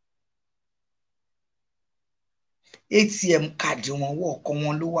wà ATM káàdì wọn wọ ọkọ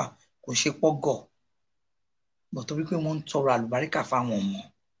wọn ló wà kò ṣe pọ́gọ̀ bọ̀ torí pé wọ́n ń tọrọ àlùbáríkà fáwọn ọmọ.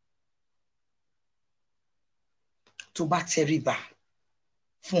 Tó bá tẹríba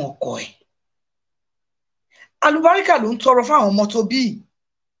fún ọkọ ẹ̀ àlùbáríkà ló ń tọrọ fáwọn ọmọ tó bí.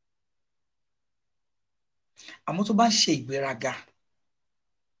 Àmọ́ tó bá ń ṣe ìgbéraga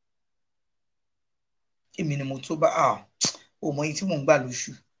èmi ni mo tó bá ọmọ yìí tí mò ń gbà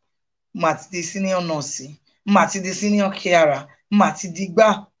lóṣù mà ti di senior nurse mà ti di senior carer mà ti di gbá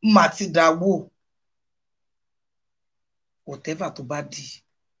mà ti dáwó whatever tó bá di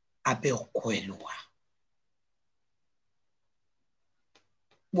abẹ́ ọkọ ẹ̀ ló wà.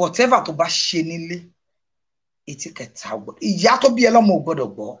 Whatever tó bá ṣe nílé etí kẹta ìyá tó bí ẹ lọ́mọ ò gbọ́dọ̀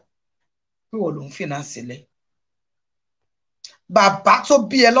gbọ́ pé wọ́n ló ń finance sílẹ̀. Bàbá tó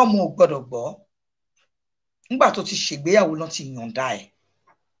bí ẹ lọ́mọ ò gbọ́dọ̀ gbọ́ nígbà tó ti ṣègbéyàwó lọ́n ti yànda ẹ̀.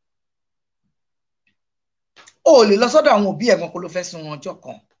 O lè lọ sọ́dọ̀ àwọn òbí ẹ̀gbọ́n kó ló fẹ́ sun ọjọ́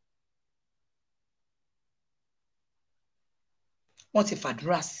kan. Wọ́n ti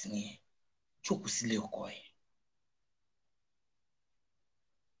fàdúrà sí ẹ jókòó sílé ọkọ ẹ̀.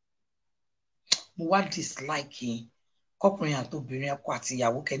 Mo wá dislike kọkùnrin àti obìnrin ọkọ àti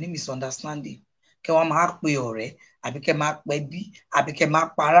ìyàwó kẹ ní misunderstanding kẹ wọ́n máa pe ọ̀rẹ́ àbí kẹ máa pẹ́ bí àbí kẹ máa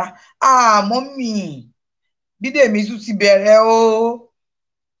para. Mọ́mì Bídèmí tún ti bẹ̀rẹ̀ o.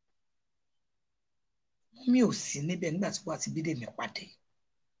 Mọ́mì ò sí níbẹ̀ nígbà tí wọ́n àti Bídèmí pàdé.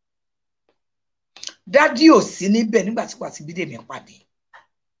 Dádì ò sí níbẹ̀ nígbà tí wọ́n àti Bídèmí pàdé.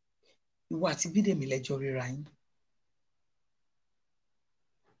 Ìwọ àti Bídèmí lẹ́jọ́ ríra yín.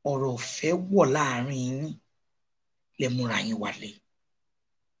 Ọ̀rọ̀ ọ̀fẹ́ wọ̀ láàrin yín lẹ múra yín wálé.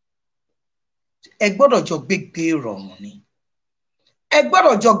 Ẹ gbọ́dọ̀ jọ gbégbé ìrọ̀rùn ni. Ẹ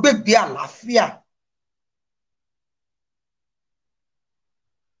gbọ́dọ̀ jọ gbégbé àlàáfíà.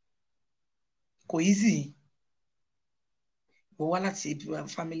 Kò easy. Ó wá láti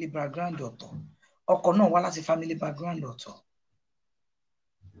family background ọ̀tọ̀. Ọkọ náà wá láti family background ọ̀tọ̀.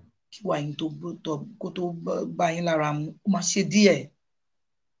 Kí wà yín kó tó bá yín lára mu ó máa ṣe díẹ̀.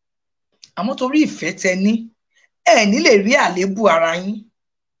 Àmọ́ torí ìfẹ́ tẹ ní ẹ ní lè rí àléébù ara yín.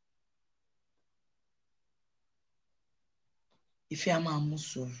 Ìfẹ́ a máa mú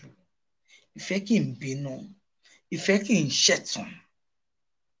sùúrù. Ìfẹ́ kì í bínú. Ìfẹ́ kì í ṣẹ̀tàn.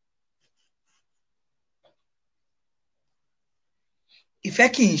 Ìfẹ́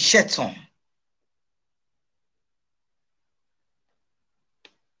kì í ṣẹ̀tàn.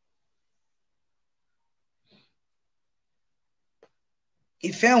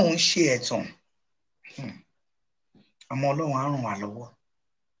 Ìfẹ́ òun ṣe ẹ̀tàn. Àmọ́ Ọlọ́run á ràn wá lọ́wọ́.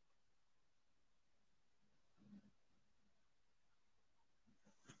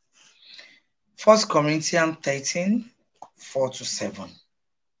 First Corinthians 13:4-7.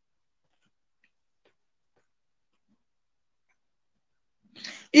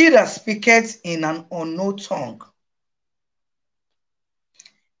 He that speaketh in an unknown tongue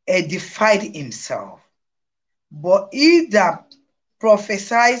edified himself, but he that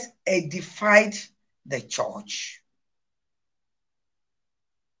prophesies edified the church.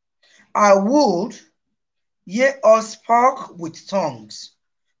 I would ye all spoke with tongues,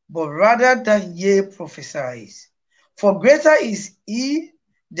 but rather than ye prophesies. For greater is he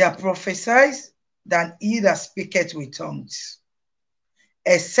that prophesies than he that speaketh with tongues,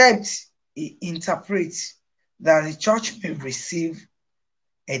 except he interprets, that the church may receive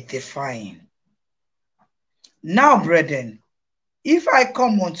edifying. Now, brethren, if I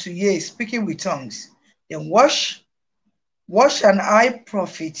come unto ye speaking with tongues, then what shall I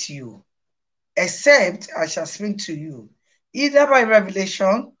profit you, except I shall speak to you, either by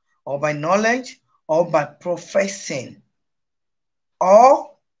revelation, or by knowledge, or by professing,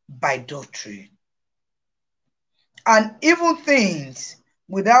 or by doctrine? And even things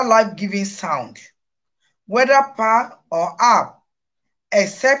without life-giving sound, whether par or harp,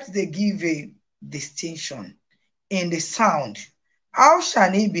 except they give a distinction in the sound, how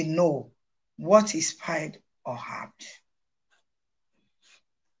shall it be known what is piped or harped?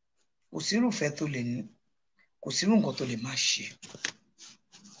 Kò sí irúfẹ́ tó lè ní, kò sí irú nǹkan tó lè má ṣe.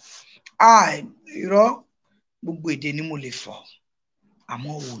 Irọ́ gbogbo èdè ni mo lè fọ̀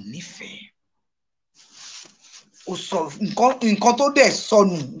àmọ́ ò nífẹ̀ẹ́. Ó sọ nǹkan tó dẹ̀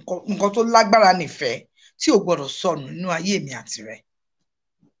sọnù, nǹkan tó lágbára nífẹ̀ẹ́ tí ò gbọ́dọ̀ sọnù nínú ayé mi àti rẹ.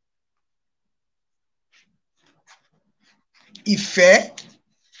 Ìfẹ́,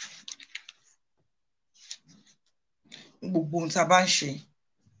 gbogbo ohun tá a bá ń ṣe,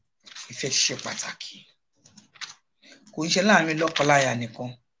 ìfẹ́ ṣe pàtàkì. Kò ń ṣe láàrin lọ́kọláya nìkan,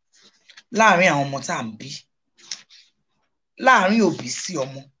 láàrin àwọn ọmọ tá à ń bí, láàrin òbí sí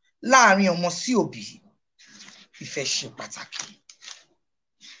ọmọ, láàrin ọmọ sí òbí, ìfẹ́ ṣe pàtàkì.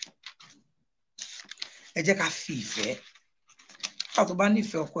 Ẹ jẹ́ ká fi ìfẹ́, ká tó bá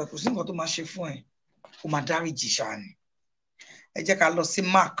nífẹ̀ẹ́ ọkọ ẹ kò sí nǹkan tó máa ṣe fún ẹ, ó máa dáríjì ṣáà ni. Ẹ jẹ́ ká lọ sí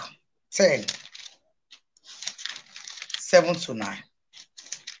Mark 10:7-9.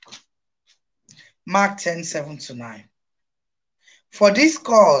 Mark 10:7-9. For this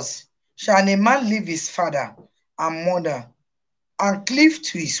cause shall a man leave his father and mother and cleave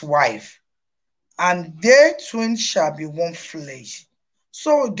to his wife, and they twain shall be one flesh.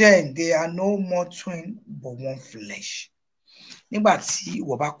 So then they are no more twain but one flesh. Nígbà tí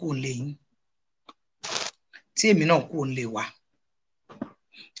ìwọ bá kúrò nílé yín, tí èmi náà kúrò nílé wa,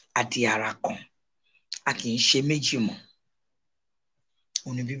 a di ara kan, a kì í ṣe méjì mọ́.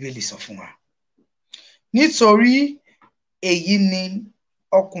 Òun ni Bíbélì sọ fún wa. Nítorí èyí ni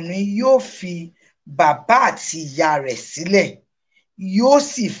ọkùnrin yóò fi bàbá àti ìyá rẹ̀ sílẹ̀, yóò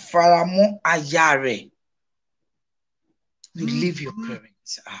sì fara mọ́ aya rẹ̀. You leave your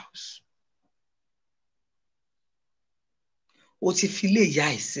parents' house. O ti fi ilé ìyá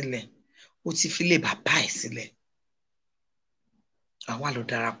ẹ̀ sílẹ̀, o ti fi ilé bàbá ẹ̀ sílẹ̀. Àwa lọ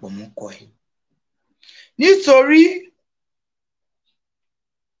darapọ̀ mọ́ ọkọ ẹ̀.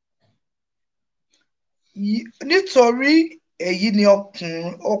 Nítorí èyí ni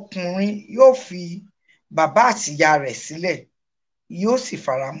ọkùnrin yóò fi bàbá àti ìyá rẹ̀ sílẹ̀, yóò sì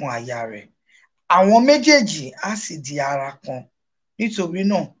fara mọ́ aya rẹ̀. Àwọn méjèèjì á sì di ara kan. Nítorí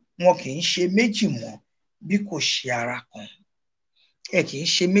náà wọn kì í ṣe méjì mọ́ bí kò ṣe ara kan. Ẹ kì í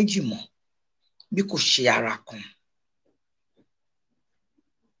ṣe méjì mọ́ bí kò ṣe ara kan.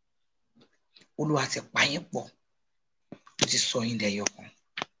 Olúwa ti pa yín pọ̀, ó ti sọ yín dẹyọ kan.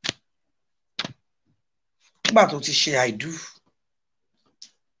 Nígbà tó ti ṣe I do,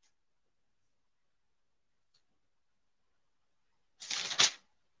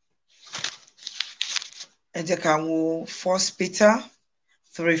 ẹ jẹ́ ká wo 1 Peter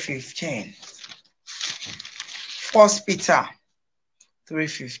 3:15. 1 Peter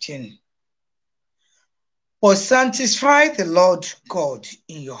 3:15. But sanctify the Lord God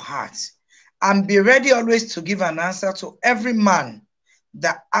in your hearts, and be ready always to give an answer to every man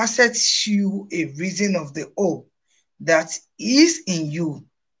that asks you a reason of the hope that is in you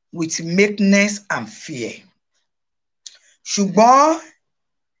with meekness and fear. Ṣùgbọ́n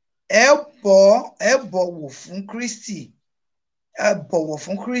ẹ bọ̀wọ̀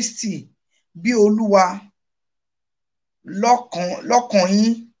fún Kristi, bí Olúwa lọ́kàn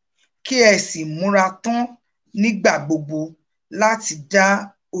yín, kí ẹ sì múra tán nígbà gbogbo láti dá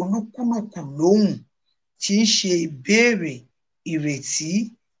olúkúlùkù lóhùn tí ń ṣe ìbéèrè ìrètí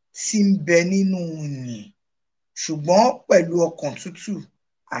tí ń bẹ nínú yín, ṣùgbọ́n pẹ̀lú ọkàn tútù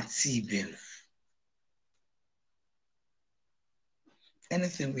àti ìbẹ̀rù.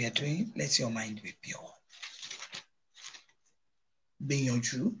 Anything we are doing, let your mind be pure.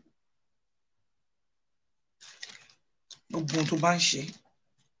 Gbìyànjú. Gbogbo ohun tó bá ń ṣe,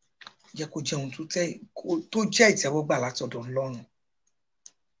 jẹ́ kó jẹ́ ohun tó jẹ́ ìtẹ́wọ́gbà látọ̀dọ̀ Ọlọ́run.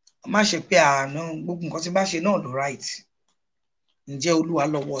 Má ṣe pé àná gbogbo nǹkan tí bá ṣe náà ló right. Ǹjẹ́ Olúwa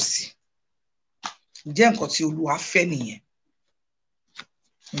lọ́wọ́ sí? Ǹjẹ́ nǹkan tí Olúwa fẹ́ nìyẹn?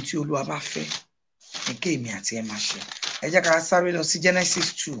 Ohun tí Olúwa bá fẹ́ ni kí èmi àti ẹ máa ṣe. Ẹ jẹ́ ká sáré lọ sí Genesis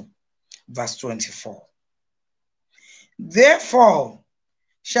 2:24. Therefore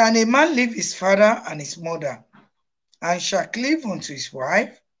shall a man leave his father and his mother, and shall cleave unto his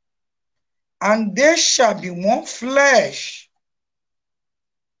wife, and they shall be one flesh.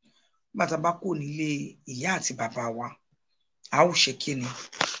 Bàtà bá kò nílé ìyá àti bàbá wa, a ó ṣe kí ni?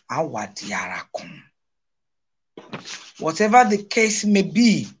 A ó wá di ara kan. Whatever the case may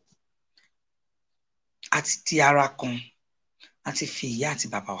be, àti di ara kan, àti fi ìyá àti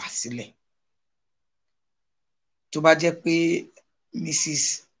bàbá wa sílẹ̀. Tó bá jẹ́ pé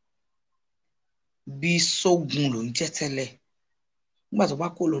Mrs. B Sógun ló ń jẹ́ tẹ́lẹ̀, nígbà tó bá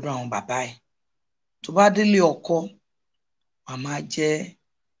kó lọ́dọ̀ àwọn bàbá ẹ̀, tó bá délé ọkọ, wàá máa jẹ́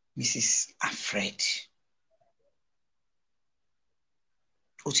Mrs. Alfred.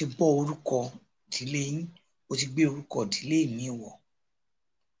 O ti bọ́ orúkọ ìdílé yín, o ti gbé orúkọ ìdílé mi wọ̀.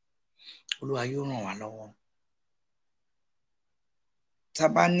 Olúwa yóò ràn wá lọ́wọ́. tá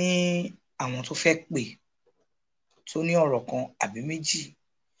bá ní àwọn tó fẹ́ pè tó ní ọ̀rọ̀ kan àbí méjì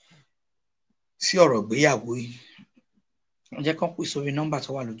sí ọ̀rọ̀ ìgbéyàwó yìí, jẹ́ kán pè sórí nọ́mbà tó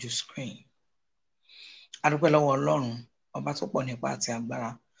wà lójú screen. A dúpẹ́ lọ́wọ́ Ọlọ́run, ọba tó pọ̀ nípa àti agbára,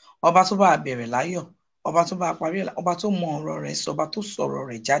 ọba tó bá bẹ̀rẹ̀ láyọ̀, ọba tó bá parí, ọba tó mọ ọ̀rọ̀ rẹ̀ sọ, ọba tó sọ̀rọ̀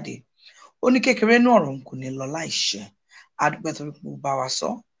rẹ̀ jáde. Ó ní kékeré náà ọ̀rọ̀ kò ní lọ láìṣẹ. A dúpẹ́ torí pé ó bá wa sọ.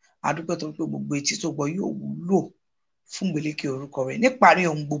 A dúpẹ́ torí pé gbogbo etí tó gbọ́ yóò wúlò fún gbèlékè orúkọ rẹ̀. Níparí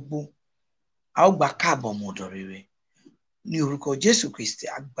ohun gbogbo, a ó gbà káàbọ̀ ọmọ ọ̀dọ̀ rere ní orúkọ Jésù Kristi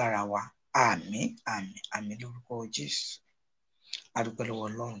agbára wa. Àmín, àmín, àmín lórúkọ Jésù. A dúpẹ́ lọ́wọ́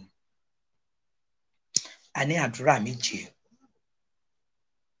Ọlọ́run. A ní àdúrà méje.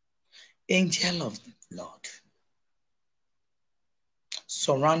 Angel of the Lord,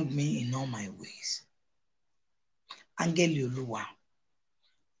 surround me in all my ways. Áńgẹ́lì Olúwa,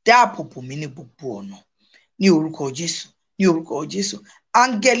 dáàbò bò mí ní gbogbo ọ̀nà ní orúkọ Jésù, ní orúkọ Jésù.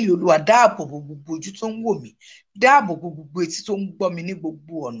 Áńgẹ́lì Olúwa, dáàbò bò gbogbo ojú tó ń wò mí, dáàbò bò gbogbo etí tó ń gbọ́ mi ní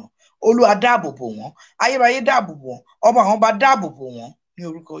gbogbo ọ̀nà. Olúwa dáàbò bò wọ́n, ayérayé dáàbò bò wọ́n, ọba àwọn ọba dáàbò bò wọ́n ní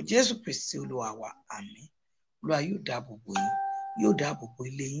orúkọ Jésù Kristi Olúwa wa. Àmín. Olúwa yóò dáàbò bò yín, yóò dáàbò bò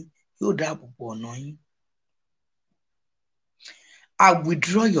ilé yín, yóò dáàbò bò ọ̀nà yín. I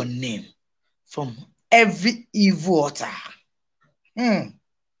withdraw your name from every evil altar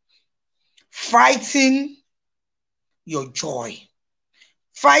fighting your joy,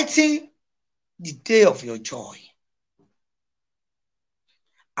 fighting the day of your joy.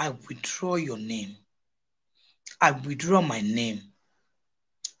 I withdraw your name. I withdraw my name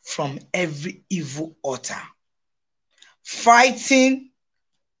from every evil altar fighting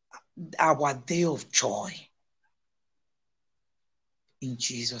our day of joy. In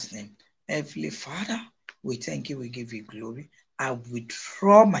Jesus' name. Heavenly Father, we thank you, we give you glory. I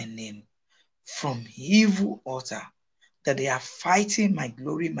withdraw my name from evil altar that they are fighting my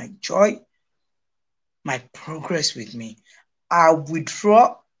glory, my joy, my progress with me. I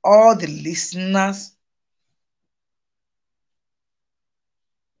withdraw all the listeners.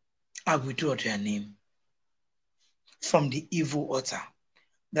 I withdraw their name from the evil altar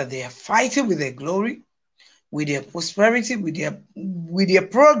that they are fighting with their glory, with their prosperity, with their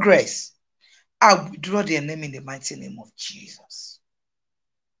progress. I withdraw their name in the mighty name of Jesus.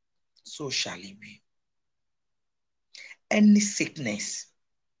 So shall it be. Any sickness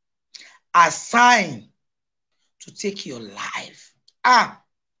assigned to take your life.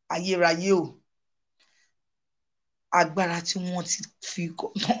 Ayérayé o. Agbára tí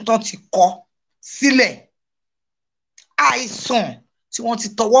wọ́n ti kọ sílẹ̀. Àìsàn tí wọ́n ti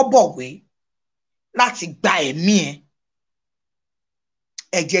tọwọ́ bọ̀wé láti gba ẹ̀mí ẹ.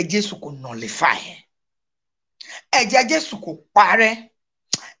 Ẹ̀jẹ̀ Jésù kò nullify ẹ. Ẹ̀jẹ̀ Jésù kò parẹ́.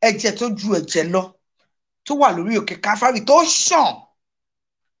 Ẹ̀jẹ̀ tó ju ẹ̀jẹ̀ lọ tó wà lórí òkè Káfárì tó ṣàn.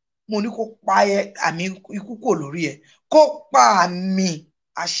 Mo ní kó pa àmì ikú kò lórí ẹ. Kó pa àmì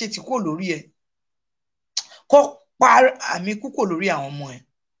àṣetì kò lórí ẹ. Kó pa àmì ikú kò lórí àwọn ọmọ ẹ.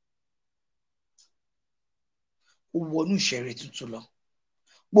 Ó wọnú ìṣẹ̀rẹ̀ tuntun lọ.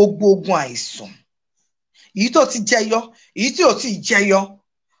 Gbogbo ogun àìsàn. Èyí tó ti jẹyọ, èyí tí ò ti jẹyọ.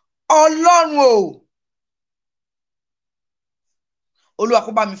 Ọlọ́run o. Olúwa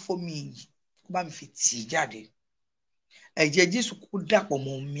kó bá mi fomi yìí, kó bá mi fi tì jáde. Ẹ̀jẹ̀ Jésù kó dàpọ̀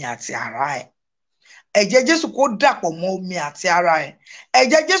mọ́ omi àti ara ẹ̀. Ẹ̀jẹ̀ Jésù kó dàpọ̀ mọ́ omi àti ara ẹ̀.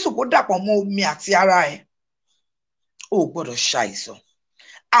 Ẹ̀jẹ̀ Jésù kó dàpọ̀ mọ́ omi àti ara ẹ̀. O ò gbọ́dọ̀ ṣàìsàn.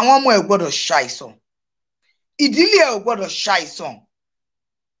 Àwọn ọmọ ẹ̀ ò gbọ́dọ̀ ṣàìsàn. Ìdílé ẹ̀ ò gbọ́dọ̀ ṣàìsàn.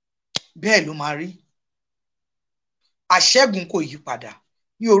 Bẹ́ẹ̀ ló máa rí. Àṣẹ́gun kò yí padà.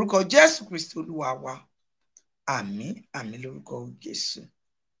 Ní orúkọ Jésù Kristi Olúwa wa. Àmín, àmín lórúkọ Jésù.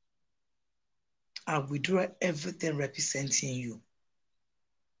 I withdraw everything representing you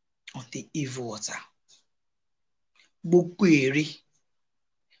on the evil altar. Gbogbo èrè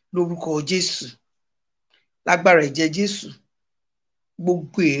lórúkọ Jésù. Lágbára ẹ̀jẹ̀ Jésù.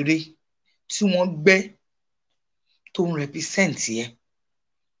 Gbogbo èrè tí wọ́n gbẹ́ tó ń represent ẹ.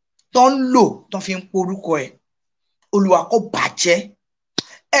 Tó ń lò tó fi ń porúkọ ẹ. Olúwa kó bàjẹ́.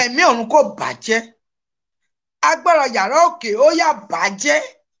 Ẹ̀mí ọ̀run kó bàjẹ́. Agbára yàrá òkè ó yá bàjẹ́.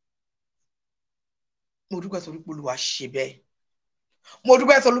 Mo dúpẹ́ torí pé Olúwa ṣe bẹ́ẹ̀. Mo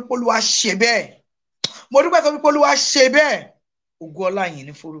dúpẹ́ torí pé Olúwa ṣe bẹ́ẹ̀. Mo dúpẹ́ torí pé Olúwa ṣe bẹ́ẹ̀. Ògo ọlá yìí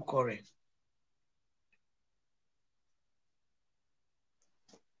ní forúkọ rẹ̀.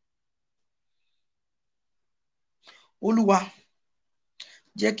 Olúwa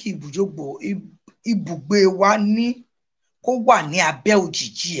jẹ́ kí ibùgbé wa kó wà ní abẹ́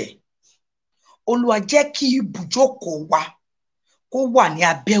òjìji ẹ̀. Olúwa jẹ́ kí ibùjókòó wa kó wà ní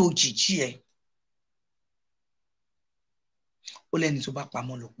abẹ́ òjìji ẹ̀. ó lẹ́ni tó bá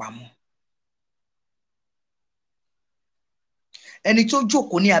pamọ́ ló pamọ́. Ẹni tó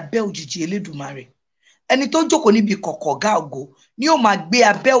jókòó ní abẹ́ òjìji Elédùmarè, ẹni tó jókòó níbi kọ̀kọ̀ ọ̀gá ògo ni ó máa gbé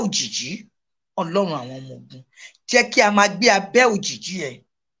abẹ́ òjìji Ọlọ́run àwọn ọmọ ogun. Jẹ́ kí a máa gbé abẹ́ òjìji ẹ̀.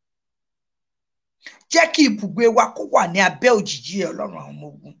 Jẹ́ kí ibùgbé wa kó wà ní abẹ́ òjìji ẹ̀ Ọlọ́run àwọn ọmọ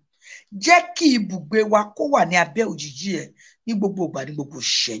ogun. Jẹ́ kí ibùgbé wa kó wà ní abẹ́ òjìji ẹ̀ ní gbogbo ìgbà, ní gbogbo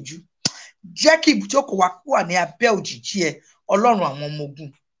ìṣẹ́jú. Jẹ́ kí ibùjókòó wa kó wà ní abẹ́ òjìji ẹ̀ Ọlọ́run àwọn ọmọ ogun.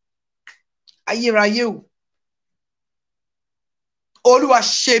 Ayérayé o, Olúwa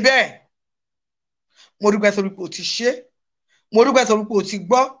ṣe bẹ́ẹ̀. Mo dúpẹ́ torí pé o ti ṣe. Mo dúpẹ́ torí pé o ti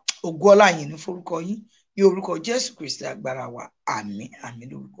gbọ́. Ògo ọlá yìí ní forúkọ yín, ní orúkọ Jésù Kristi agbára wa. Àmín, àmín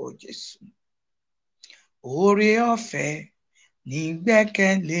lórúkọ Jésù. Oore ọ̀fẹ́ ní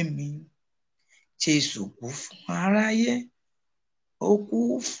gbẹ́kẹ̀lé mi. Jésù kú fún aráyé, ó kú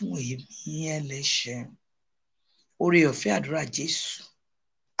fún èmi ẹlẹ́ṣẹ̀. Oore ọ̀fẹ́ àdúrà Jésù.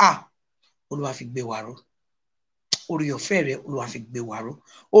 Olúwa fi gbé wa ró. Oore ọ̀fẹ́ rẹ Olúwa fi gbé wa ró.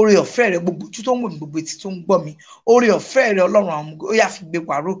 Oore ọ̀fẹ́ rẹ gbogbo ojú tó ń wò mí, gbogbo etí tó ń gbọ́ mi. Oore ọ̀fẹ́ rẹ Ọlọ́run àwọn ọmọ, ó yá fi gbé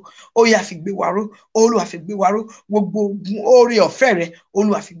wa ró. Ó yá fi gbé wa ró. Olúwa fi gbé wa ró. Gbogbo ogun oore ọ̀fẹ́ rẹ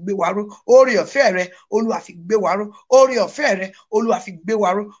Olúwa fi gbé wa ró. Oore ọ̀fẹ́ rẹ Olúwa fi gbé wa ró. Oore ọ̀fẹ́ rẹ Olúwa fi gbé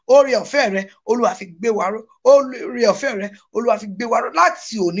wa ró. Oore ọ̀fẹ́ rẹ Olúwa fi gbé wa ró. Oore ọ̀fẹ́ rẹ Olúwa fi gbé wa ró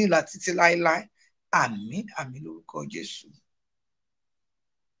láti òní lọ títí láéláé. Àmín, àmín lórúkọ Jésù.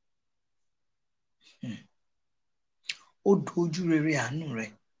 Odò ojú rere àánú rẹ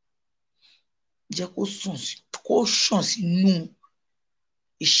jẹ́ kó ṣàn sínú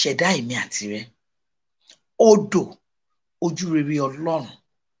ìṣẹ̀dá èmi àti rẹ. Odò ojú rere Ọlọ́run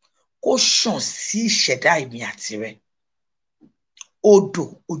kó ṣàn sí ìṣẹ̀dá èmi àti rẹ. Odò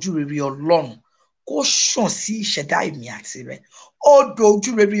ojú rere Ọlọ́run kó ṣàn sí ìṣẹ̀dá èmi àti rẹ. Odò ojú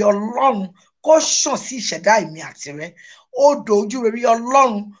rere Ọlọ́run kó ṣàn sí ìṣẹ̀dá èmi àti rẹ. Odò ojú rere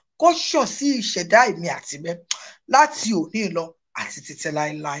Ọlọ́run kó ṣàn sí ìṣẹ̀dá èmi àti rẹ láti òní lọ àti títí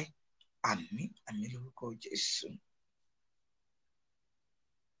láéláé. Àmín, àmín lórúkọ Jésù.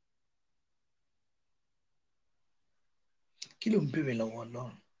 Kí ló ń béèrè lọ́wọ́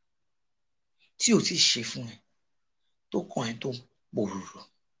Ọlọ́run tí ò ti ṣe fún ẹ, tó kàn ẹ́ tó ń pòrúurú?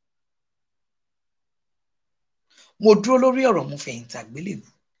 Mo dúró lórí ọ̀rọ̀, mo fẹ̀yìntì àgbélébù,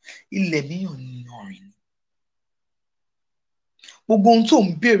 ilẹ̀ mi yàn rìn ni. Gbogbo ohun tó ń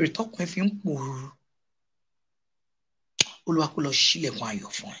béèrè tọkàn ẹ fi ń pòrúurú, Olúwa kó lọ ṣílẹ̀kùn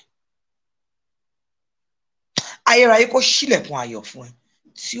ayọ̀ fún ẹ. Ayérayé kó ṣílẹ̀kùn ayọ̀ fún ẹ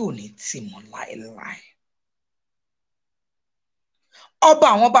tí ò ní tì mọ́ láéláé. Ọba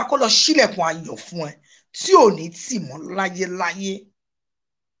àwọn ọba kó lọ ṣílẹ̀kùn ayọ̀ fún ẹ tí ò ní tì mọ́ láyéláyé.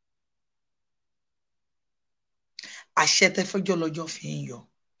 Àṣẹ tẹ fọ́jọ́ lọ́jọ́ fi ń yọ.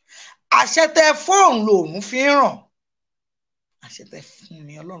 Àṣẹ tẹ fọ́ọ̀rùn lòòrùn fi ń ràn. Àṣẹ tẹ fún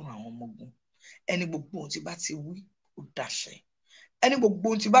mi Ọlọ́run àwọn ọmọ ogun. Ẹni gbogbo ohun tí bá ti wí ó dàṣẹ. Ẹni gbogbo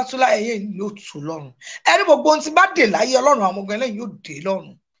ohun tí bá tú láyé yẹn yóò tú lọ́run. Ẹni gbogbo ohun tí bá dè láyé Ọlọ́run àwọn ọmọ ogun ẹlẹ́yìn yóò dè lọ́run.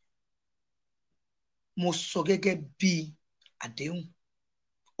 Mo sọ gẹ́gẹ́ bí àdéhùn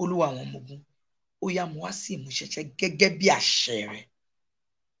Olúwa àwọn ọmọ ogun, ó yá mo wá sí ìmúṣẹṣẹ gẹ́gẹ́ bí àṣẹ rẹ.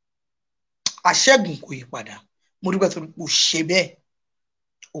 Àṣẹ́gun kò yí padà. Mo dúpẹ́ torí pé o ṣe bẹ́ẹ̀.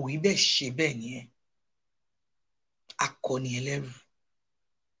 Òwí bẹ́ẹ̀ ṣe bẹ́ẹ̀ ni ẹ. Akọni ẹlẹ́rù.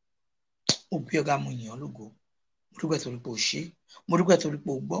 Mo gbé ọ̀gá, mo yìn ọ́ lógo. Mo dúpẹ́ torí pé o ṣe. Mo dúpẹ́ torí pé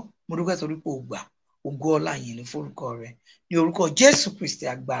o gbọ́. Mo dúpẹ́ torí pé o gbà. Ògo ọlá yìí ní forúkọ rẹ. Ní orúkọ Jésù Kristi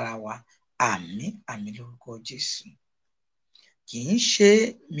agbára wa. Àmín, àmín lórúkọ Jésù. Kì í ṣe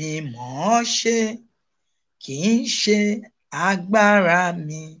mi mọ̀ ọ́ ṣe, kì í ṣe agbára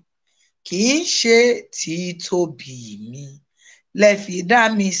mi, kì í ṣe títóbi mi lẹ fi dá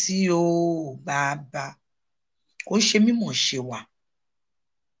mi sí o bàbá. Kò ń ṣe mímọ̀ ṣe wa,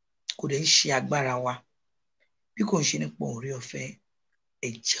 kò dẹ̀ ń ṣe agbára wa, bí kò ń ṣe nípa oore ọ̀fẹ́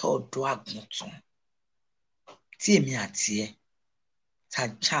ẹ̀jẹ̀ ọ̀dọ́ àgùntàn tí èmi àti ẹ tá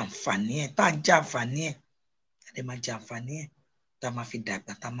jàǹfààní ẹ̀, tá jàǹfààní ẹ̀, tá dẹ̀ máa jàǹfààní ẹ̀, tá máa fi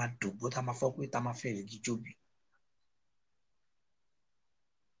dàgbà, tá máa dògbó, tá máa fọ́ pé, tá máa fẹ́ rẹ̀ jíjóbi.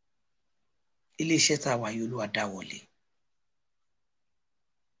 Iléeṣẹ́ tá a wà yìí Olúwa dá wọlé.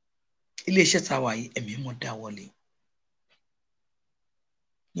 Iléeṣẹ́ tá a wà yìí ẹ̀mí mọ́ dá wọlé.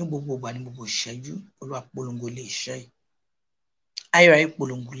 Ní gbogbo ìgbà, ní gbogbo ìṣẹ́jú, Olúwa polongo iléeṣẹ́ yìí. Ayérayé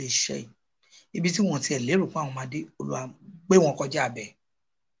polongo iléeṣẹ́ yìí. Ibi tí wọ́n ti ẹ̀ lérò pé àwọn máa dé, Olúwa gbé wọn kọjá abẹ́.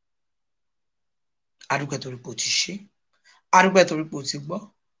 A dúpẹ́ torí pé o ti ṣe. A dúpẹ́ torí pé o ti gbọ́.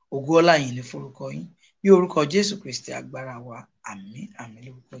 Ògo ọlá yìí ní forúkọ yín. Ní orúkọ Jésù Kristi agbára wa. Àmín, àmín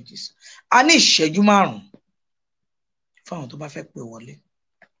lórúkọ Jésù. A ní ìṣẹ́jú 5 fún àwọn tó bá fẹ́ pè wọlé.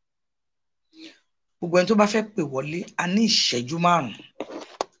 gbogbo ẹni tó bá fẹ́ pè wọlé a ní ìṣẹ́jú 5.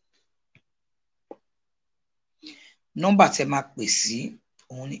 Nọ́mbà tẹ́ máa pè sí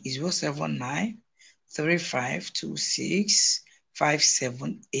òun ni 079 3526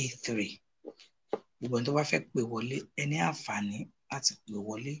 5783. gbogbo ẹni tó bá fẹ́ pè wọlé ẹ ní àǹfààní láti pè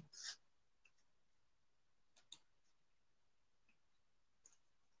wọlé.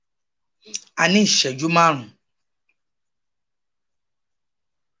 A ní ìṣẹ́jú 5.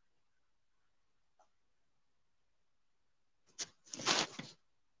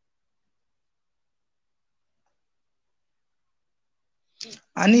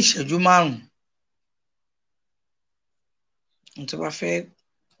 A ní ìṣẹ́jú 5. Ẹni tó bá fẹ́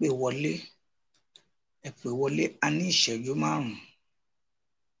pè wọlé ẹ pè wọlé. A ní ìṣẹ́jú 5.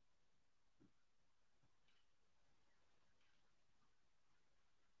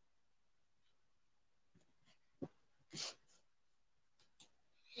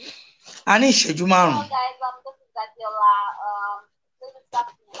 A ní ìṣẹ́jú 5.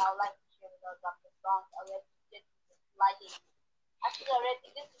 Actually, already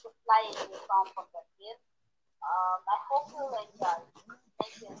this is the flying we found from the field. I hope you'll enjoy.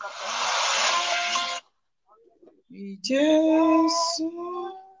 Thank you. Jésù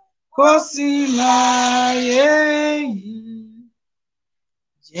kò sí láyé yìí.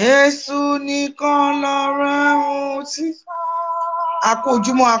 Jésù nìkan lọ̀rẹ́ tí. A kú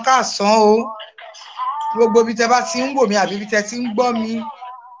ojúmọ́ akáàsán o. Gbogbo bí tẹ́ bá ti ń wò mí àbí bí tẹ́ ti ń gbọ́ mi.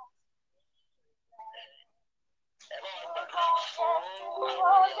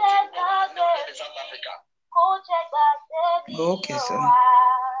 Okay, sir.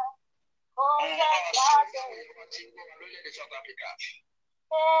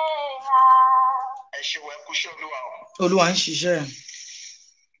 Olúwa ń ṣiṣẹ́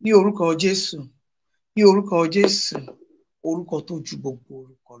ní orúkọ Jésù, ní orúkọ Jésù, orúkọ tó ju gbogbo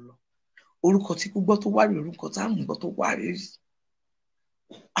orúkọ lọ, orúkọ tí gbogbo tó wárí, orúkọ táwọn gbọ́ tó wárí.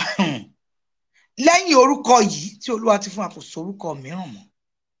 Lẹ́yìn orúkọ yìí tí Olúwa ti fún àkóso orúkọ mìíràn mọ́.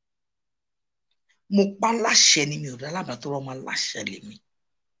 Mo pa láṣẹ ni mi ò dá lábàá tó rọmọ láṣẹ lèmi.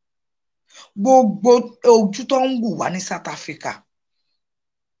 Gbogbo ojú tó ń wù wá ní South Africa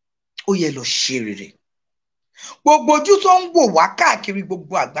ó yẹ lọ ṣe rere. Gbogbo ojú tó ń wò wá káàkiri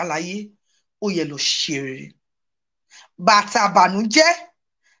gbogbo àgbáláyé ó yẹ lọ ṣe rere. Bàtà àbànújẹ́,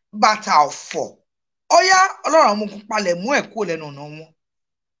 bàtà ọ̀fọ̀, ó yá Ọlọ́run àwọn ọmọ ogun palẹ̀ mú ẹ̀ kúrò lẹ́nu ọ̀nà wọn.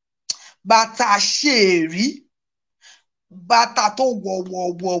 Bàtà àṣeèrí, bàtà tó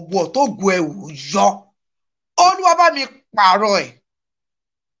wọ̀wọ̀wọ̀wọ̀ tó gun ẹ̀wù yọ. Olúwa bá mi pààrọ̀ ẹ̀.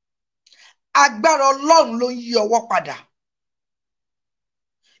 Agbára Ọlọ́run ló ń yí ọwọ́ padà.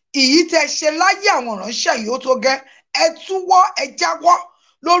 Ìyí tẹ́ ṣe láyé àwọn ìránṣẹ́ yìí ó tó gẹ́. Ẹ túwọ́, ẹ jáwọ́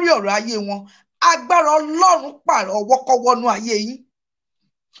lórí ọ̀rọ̀ ayé wọn. Agbára Ọlọ́run pààrọ̀ ọwọ́kọ́wọ́nú ayé yín.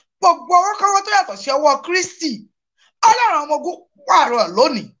 Gbogbo ọwọ́kọ́wọ́ tó yàtọ̀ sí ọwọ́ Kristi. Ọlọ́run ọmọ ogun pààrọ̀ ẹ̀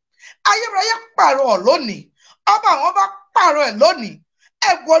lónìí. Ayérayé pààrọ̀ ẹ̀ lónìí. Ọba àwọn bá pààrọ̀ ẹ̀ lónìí. Ẹ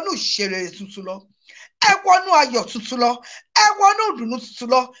wọnú ìṣeré tuntun lọ. Ẹ wọnú ayọ̀ tuntun lọ. Ẹ wọnú ìdùnnú tuntun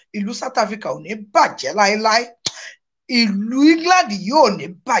lọ. Ìlú South Africa ò ní bàjẹ́ láéláé. Ìlú England yóò ní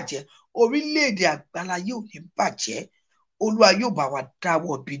bàjẹ́. Orílẹ̀-èdè àgbàlá yóò ní bàjẹ́. Olúwa yóò bá wa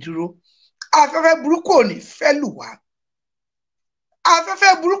dáwọ́ bí dúró. Afẹ́fẹ́ burúkú ò ní fẹ́ lù wá.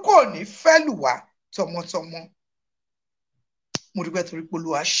 Afẹ́fẹ́ burúkú ò ní fẹ́ lù wá tọmọtọmọ. Mo dúpẹ́ torí pé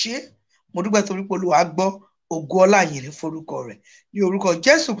Olúwa ṣe. Mo dúpẹ́ torí pé Olúwa gbọ́. Ògo ọlá yìí ní forúkọ rẹ̀. Ní orúkọ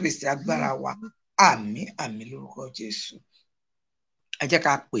Jésù Kristi agbára wa. Àmín, àmín lórúkọ Jésù. Ẹ jẹ́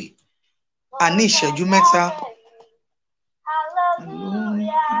ká pè. A ní ìṣẹ́jú 3.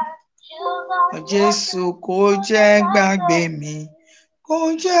 Jésù kò jẹ́ gbàgbé mi. Kò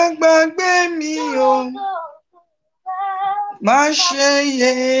jẹ́ gbàgbé mi o. Má ṣe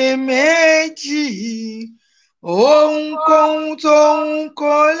iyèméjì. Ohunkóhun tó ń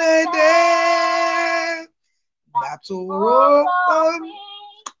kó lè dé. Ìgbà tó rọ́pò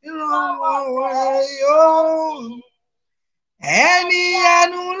ìrànwọ́ rẹ̀ yóò. Ẹni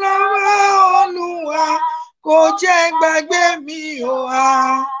àánú lọ́wọ́ Olúwa kò jẹ́ gbàgbé mi o wá.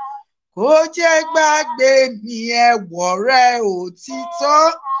 Kò jẹ́ gbàgbé mi ẹ̀wọ̀ rẹ̀ òtítọ́.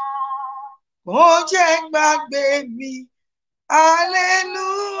 Kò jẹ́ gbàgbé mi.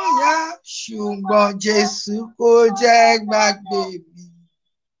 Hallelujah. Ṣùgbọ́n Jésù kò jẹ́ gbàgbé mi.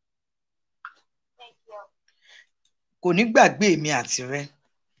 Kò ní gbàgbé mi àti rẹ.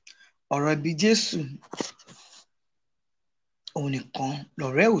 Ọ̀rọ̀ ibi Jésù òun nìkan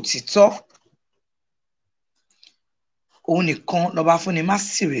lọ̀rẹ́ òtítọ́. Òun nìkan lọba fúnni má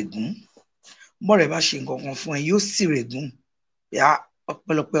sìrègùn. Bọ́rẹ̀ bá ṣe nǹkan kan fún ẹ yóò sìrègùn. Yá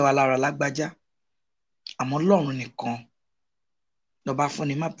ọpẹ́lọpẹ́ wa lára lágbájá. Àmọ́ Ọlọ́run nìkan lọba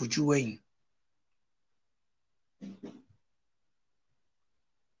fúnni má bójú wẹ̀yìn.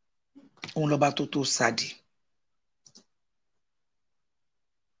 òun lọ́ba tó tó sádi.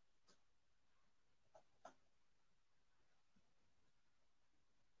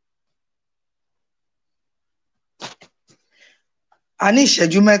 A ní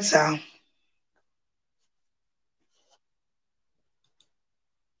ìṣẹ́jú mẹ́ta.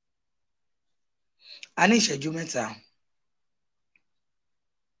 A ní ìṣẹ́jú mẹ́ta.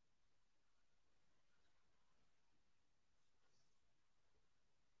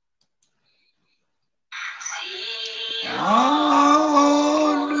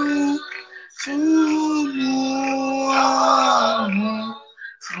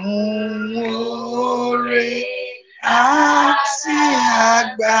 Fún oore àti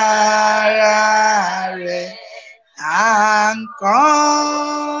agbára rẹ̀ à ń kọ́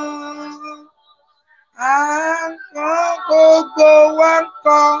gbogbo wa ń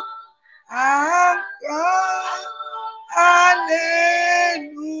kọ́ à ń kọ́ hallelujah.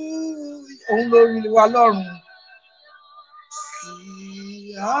 Òun lórí wa lọ́run. Sí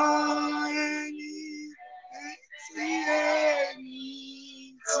ẹni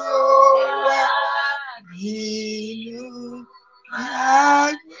tí ó wà nínú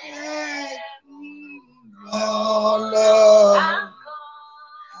Ọlọ́run.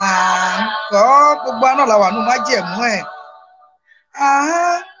 À ń kọ́ gbogbo àná làwà nù májẹ̀mú ẹ̀. À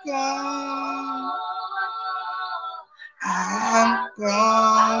ń kọ́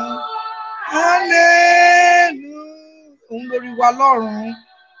hallelujah. Òun lórí wa lọ́run.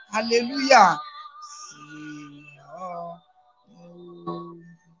 Hallelujah.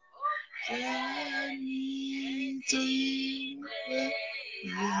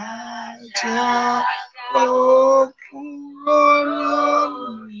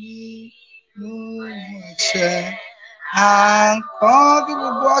 À ń kọ́ kí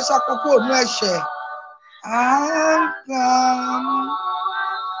gbogbo ọṣà kókó ònú ẹ̀ṣẹ̀. À ń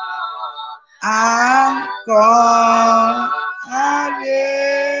kọ́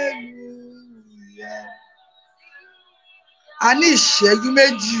hallelujah. A ní ìṣẹ́jú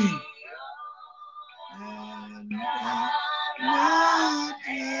méjì.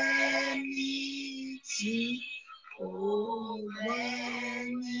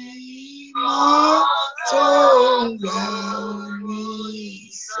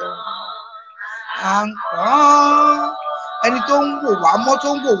 À ń kọ́ ẹni tó ń wò wá mọ́ tó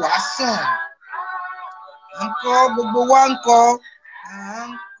ń wò wá sàn. À ń kọ́ gbogbo wa ń kọ́. À ń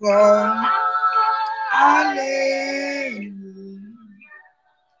kọ́ hallelujah.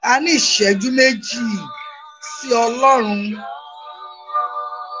 A ní ìṣẹ́jú méjì sí Ọlọ́run.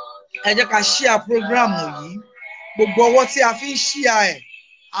 Ẹ jẹ́ ká ṣíà program yìí. Gbogbo ọwọ́ tí a fi ń ṣíà ẹ̀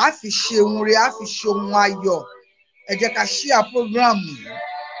a fi ṣe ohun rere, a fi ṣe ohun ayọ̀. Ẹ jẹ́ ká ṣíà program yìí.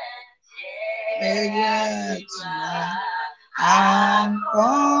 À ń kọ́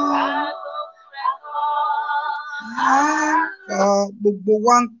gbogbo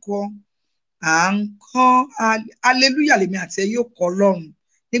wa ń kọ́. À ń kọ́ hallelujah lèmi àti ẹ yóò kọ́ Ọlọ́run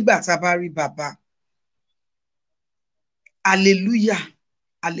nígbà tá a bá rí bàbá. Hallelujah,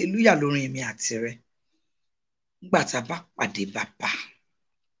 hallelujah lórin èmi àti rẹ nígbà tá a bá pàdé bàbá,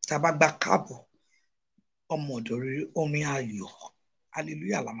 tá a bá gbà káàbọ̀ ọmọ ọ̀dọ̀ rere orin ayọ̀.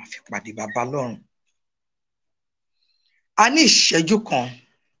 Hallelujah la máa fi pàdé bàbá lọ́run. A ní ìṣẹ́jú kan.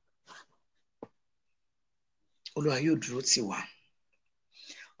 Olúwa yóò dúró tì wá.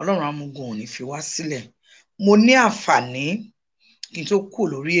 Ọlọ́run amúgun ò ní fi wá sílẹ̀. Mo ní àǹfààní kí n tó kù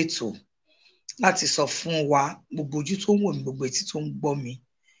lórí ètò láti sọ fún wa gbogbo ojú tó ń wò mí, gbogbo etí tó ń gbọ́ mi.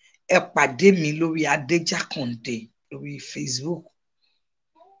 Ẹ pàdé mi lórí Adejakande lórí Facebook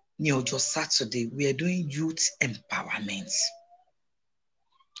ní ọjọ́ Saturday. We are doing youth empowerment.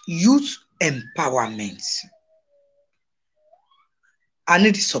 Youth empowerment. I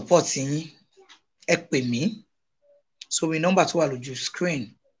need the support yín. Ẹ pè mí sórí nọ́mbà tó wà lójú screen.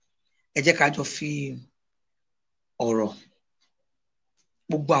 Ẹ jẹ́ ká jọ fi ọ̀rọ̀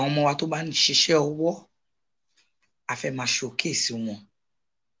gbogbo àwọn ọmọ wa tó bá ń ṣiṣẹ́ ọwọ́ a fẹ́ máa showcase wọn.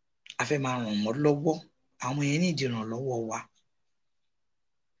 A fẹ́ máa ràn wọ́n lọ́wọ́. Àwọn yẹn ní ìdìrànlọ́wọ́ wa.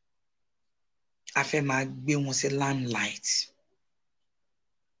 A fẹ́ máa gbé wọn sí limelight.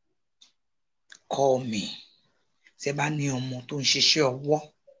 Call me. Tẹ́ bá ní ọmọ tó ń ṣiṣẹ́ ọwọ́.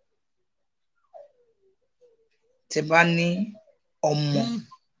 Tẹ́ bá ní ọmọ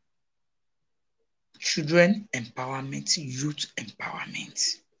children empowerment, youth empowerment.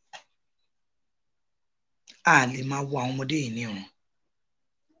 A lè máa wo àwọn ọmọdé yìí níran.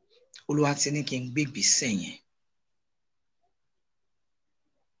 Olúwa ti ní kí n gbé ìgbésẹ̀ yẹn.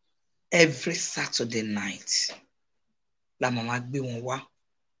 Every Saturday night la máa gbé wọn wá.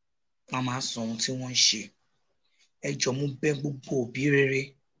 Wọ́n máa sọ ohun tí wọ́n ń ṣe. ẹ jọ̀ọ́ mo bẹ̀ gbogbo òbí rere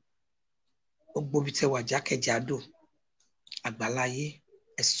gbogbo bí tẹ́ wà jákèjádò àgbáláyé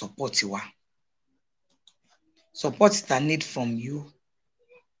ẹ support wa. Support that I need from you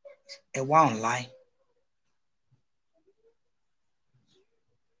ẹ wá online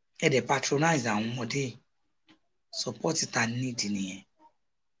ẹ dẹ̀ patronize àwọn ọmọdé support that I need nìyẹn.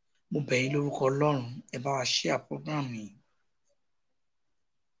 Mo bẹ̀ yín lórúkọ Ọlọ́run ẹ bá wa share program yìí.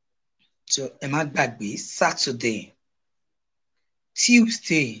 So ẹ má gbàgbé Saturday,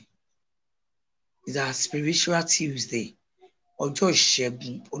 Tuesday is our spiritual Tuesday. Ọjọ́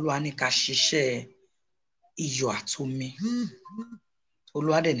ìṣẹ́gun Olúwa ní ká ṣiṣẹ́ iyọ̀ àtomi.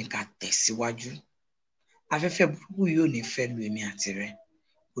 Olúwa dẹ̀ ní ká tẹ̀síwájú. Afẹ́fẹ́ burúkú yóò ní fẹ́ lu èmi àti rẹ,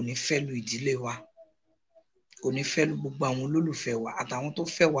 kò ní fẹ́ lu ìdílé wa, kò ní fẹ́ lu gbogbo àwọn olólùfẹ́ wa àtàwọn tó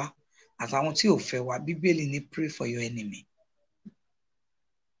fẹ́ wa àtàwọn tí ò fẹ́ wa. Bíbélì ní pray for your enemy.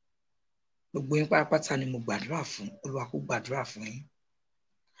 Gbogbo yín pátápátá ni mo gbàdúrà fún. Olúwa kó gbàdúrà fún yín.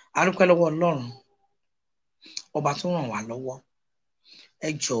 A dúpẹ́ lọ́wọ́ Ọlọ́run ọba tó ràn wá lọ́wọ́. Ẹ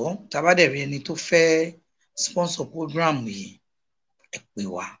jọ̀ọ́ tá bá dẹ̀ rí ẹni tó fẹ́ sponsor program yìí ẹ pè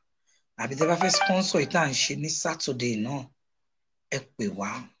wá. Àbí tẹ́ bá fẹ́ sponsor yìí tá à ń ṣe ní Saturday náà ẹ pè wá.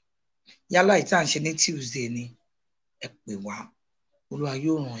 Yálà yìí tá à ń ṣe ní Tuesday ni ẹ pè wá. Olúwa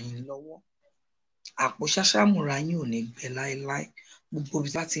yóò ràn yín lọ́wọ́. Àpò ṣáṣámùra yín ò ní gbẹ láéláé. Gbogbo ibi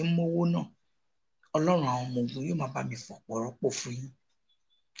tá ti ń mówó náà Ọlọ́run àwọn ọmọ ogun yóò máa bá mi fọ̀pọ̀ rọ́pò fún yín.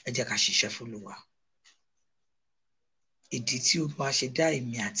 Ẹ jẹ́ ká ṣiṣẹ́ fún Olúwa. Ìdí tí Olúwa ṣe dá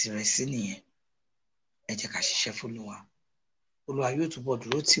èmi àti rẹ sí nìyẹn. Ẹ jẹ́ ká ṣiṣẹ́ fún Olúwa. Olúwa yóò túbọ̀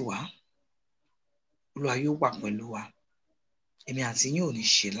dúró tì wá. Olúwa yóò wà pẹ̀lú wa. Èmi àti yín ò ní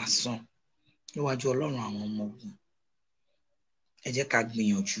ṣe lásán níwájú Ọlọ́run àwọn ọmọ ogun. Ẹ jẹ́ ká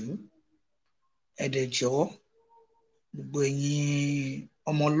gbìyànjú. Ẹ dẹ̀ jọ̀ọ́ gbogbo ẹ̀yin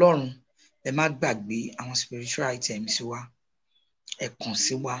ọmọ Ọlọ́run ẹ má gbàgbé àwọn spiritual items wa. Ẹ kàn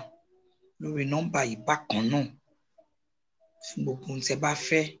sí wa lórí nọ́mbà yìí bákan náà. Fún gbogbo ohun tí ẹ bá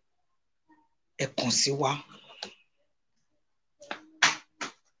fẹ́ ẹ kàn sí wa.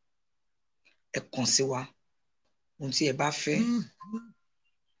 Ẹ kàn sí wa. Ohun tí ẹ bá fẹ́.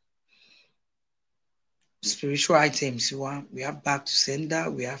 Spiritual items wa. We have back to sender.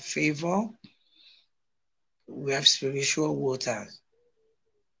 We have favor. We have spiritual waters.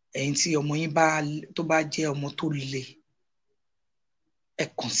 Ẹ̀yin tí ọmọ yín tó bá jẹ́ ọmọ tó le ẹ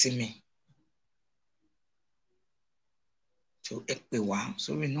kàn sí mi. So ẹ pè wá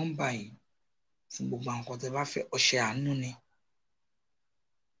sórí nọ́mbà yìí fún gbogbo àwọn nǹkan tẹ́ bá fẹ́. Ọṣẹ àánú ni.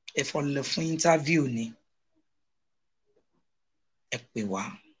 Ẹ fọlẹ̀ fún interview ni. Ẹ pè wá.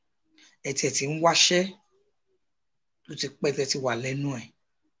 Ẹ tiẹ̀ tí ń wáṣẹ́ tó ti pẹ́ tẹ́ ti wà lẹ́nu ẹ̀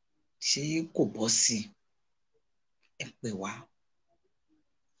tí kò bọ́ sí. Ẹ pè wá.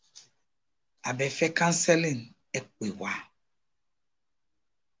 Abẹ́fẹ́ counseling ẹ pè wá.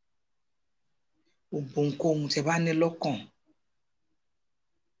 Gbogbo ohunkóhun tẹ́ bá ní lọ́kàn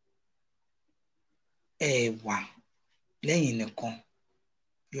ẹ wà lẹ́yìn nìkan.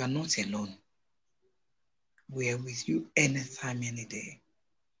 You are not alone. We are with you anytime, any day.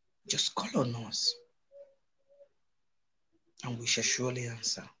 Just call on us and we shall surely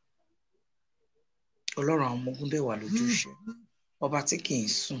answer. Ọlọ́run àwọn ọmọ ogun dẹ̀ wà lójúṣe. Ọba tí kì í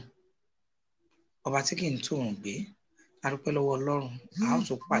sùn. Ọba tí kì í tòrùn gbé. A dúpẹ́ lọ́wọ́ Ọlọ́run. A ó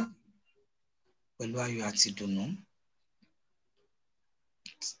tún pàdé pẹ̀lú ayọ̀ àti ìdùnnú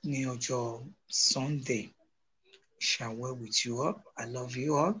ní ọjọ́ Sunday. Shall well with you all. I love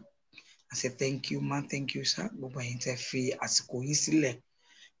you all. I say thank you ma, thank you sir. Gbogbo ẹ̀yin tẹ́ fi àsìkò yín sílẹ̀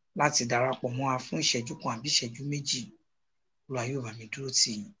láti darapọ̀ mọ́ wa fún ìṣẹ́jú kan àbí ìṣẹ́jú méjì. Olúwa yóò bá mi dúró tì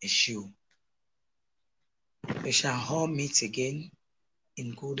yín. Ẹ ṣé o. We shall all meet again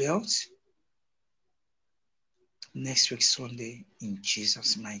in good health next week Sunday in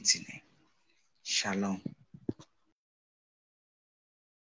Jesus' mighty name. Shalom.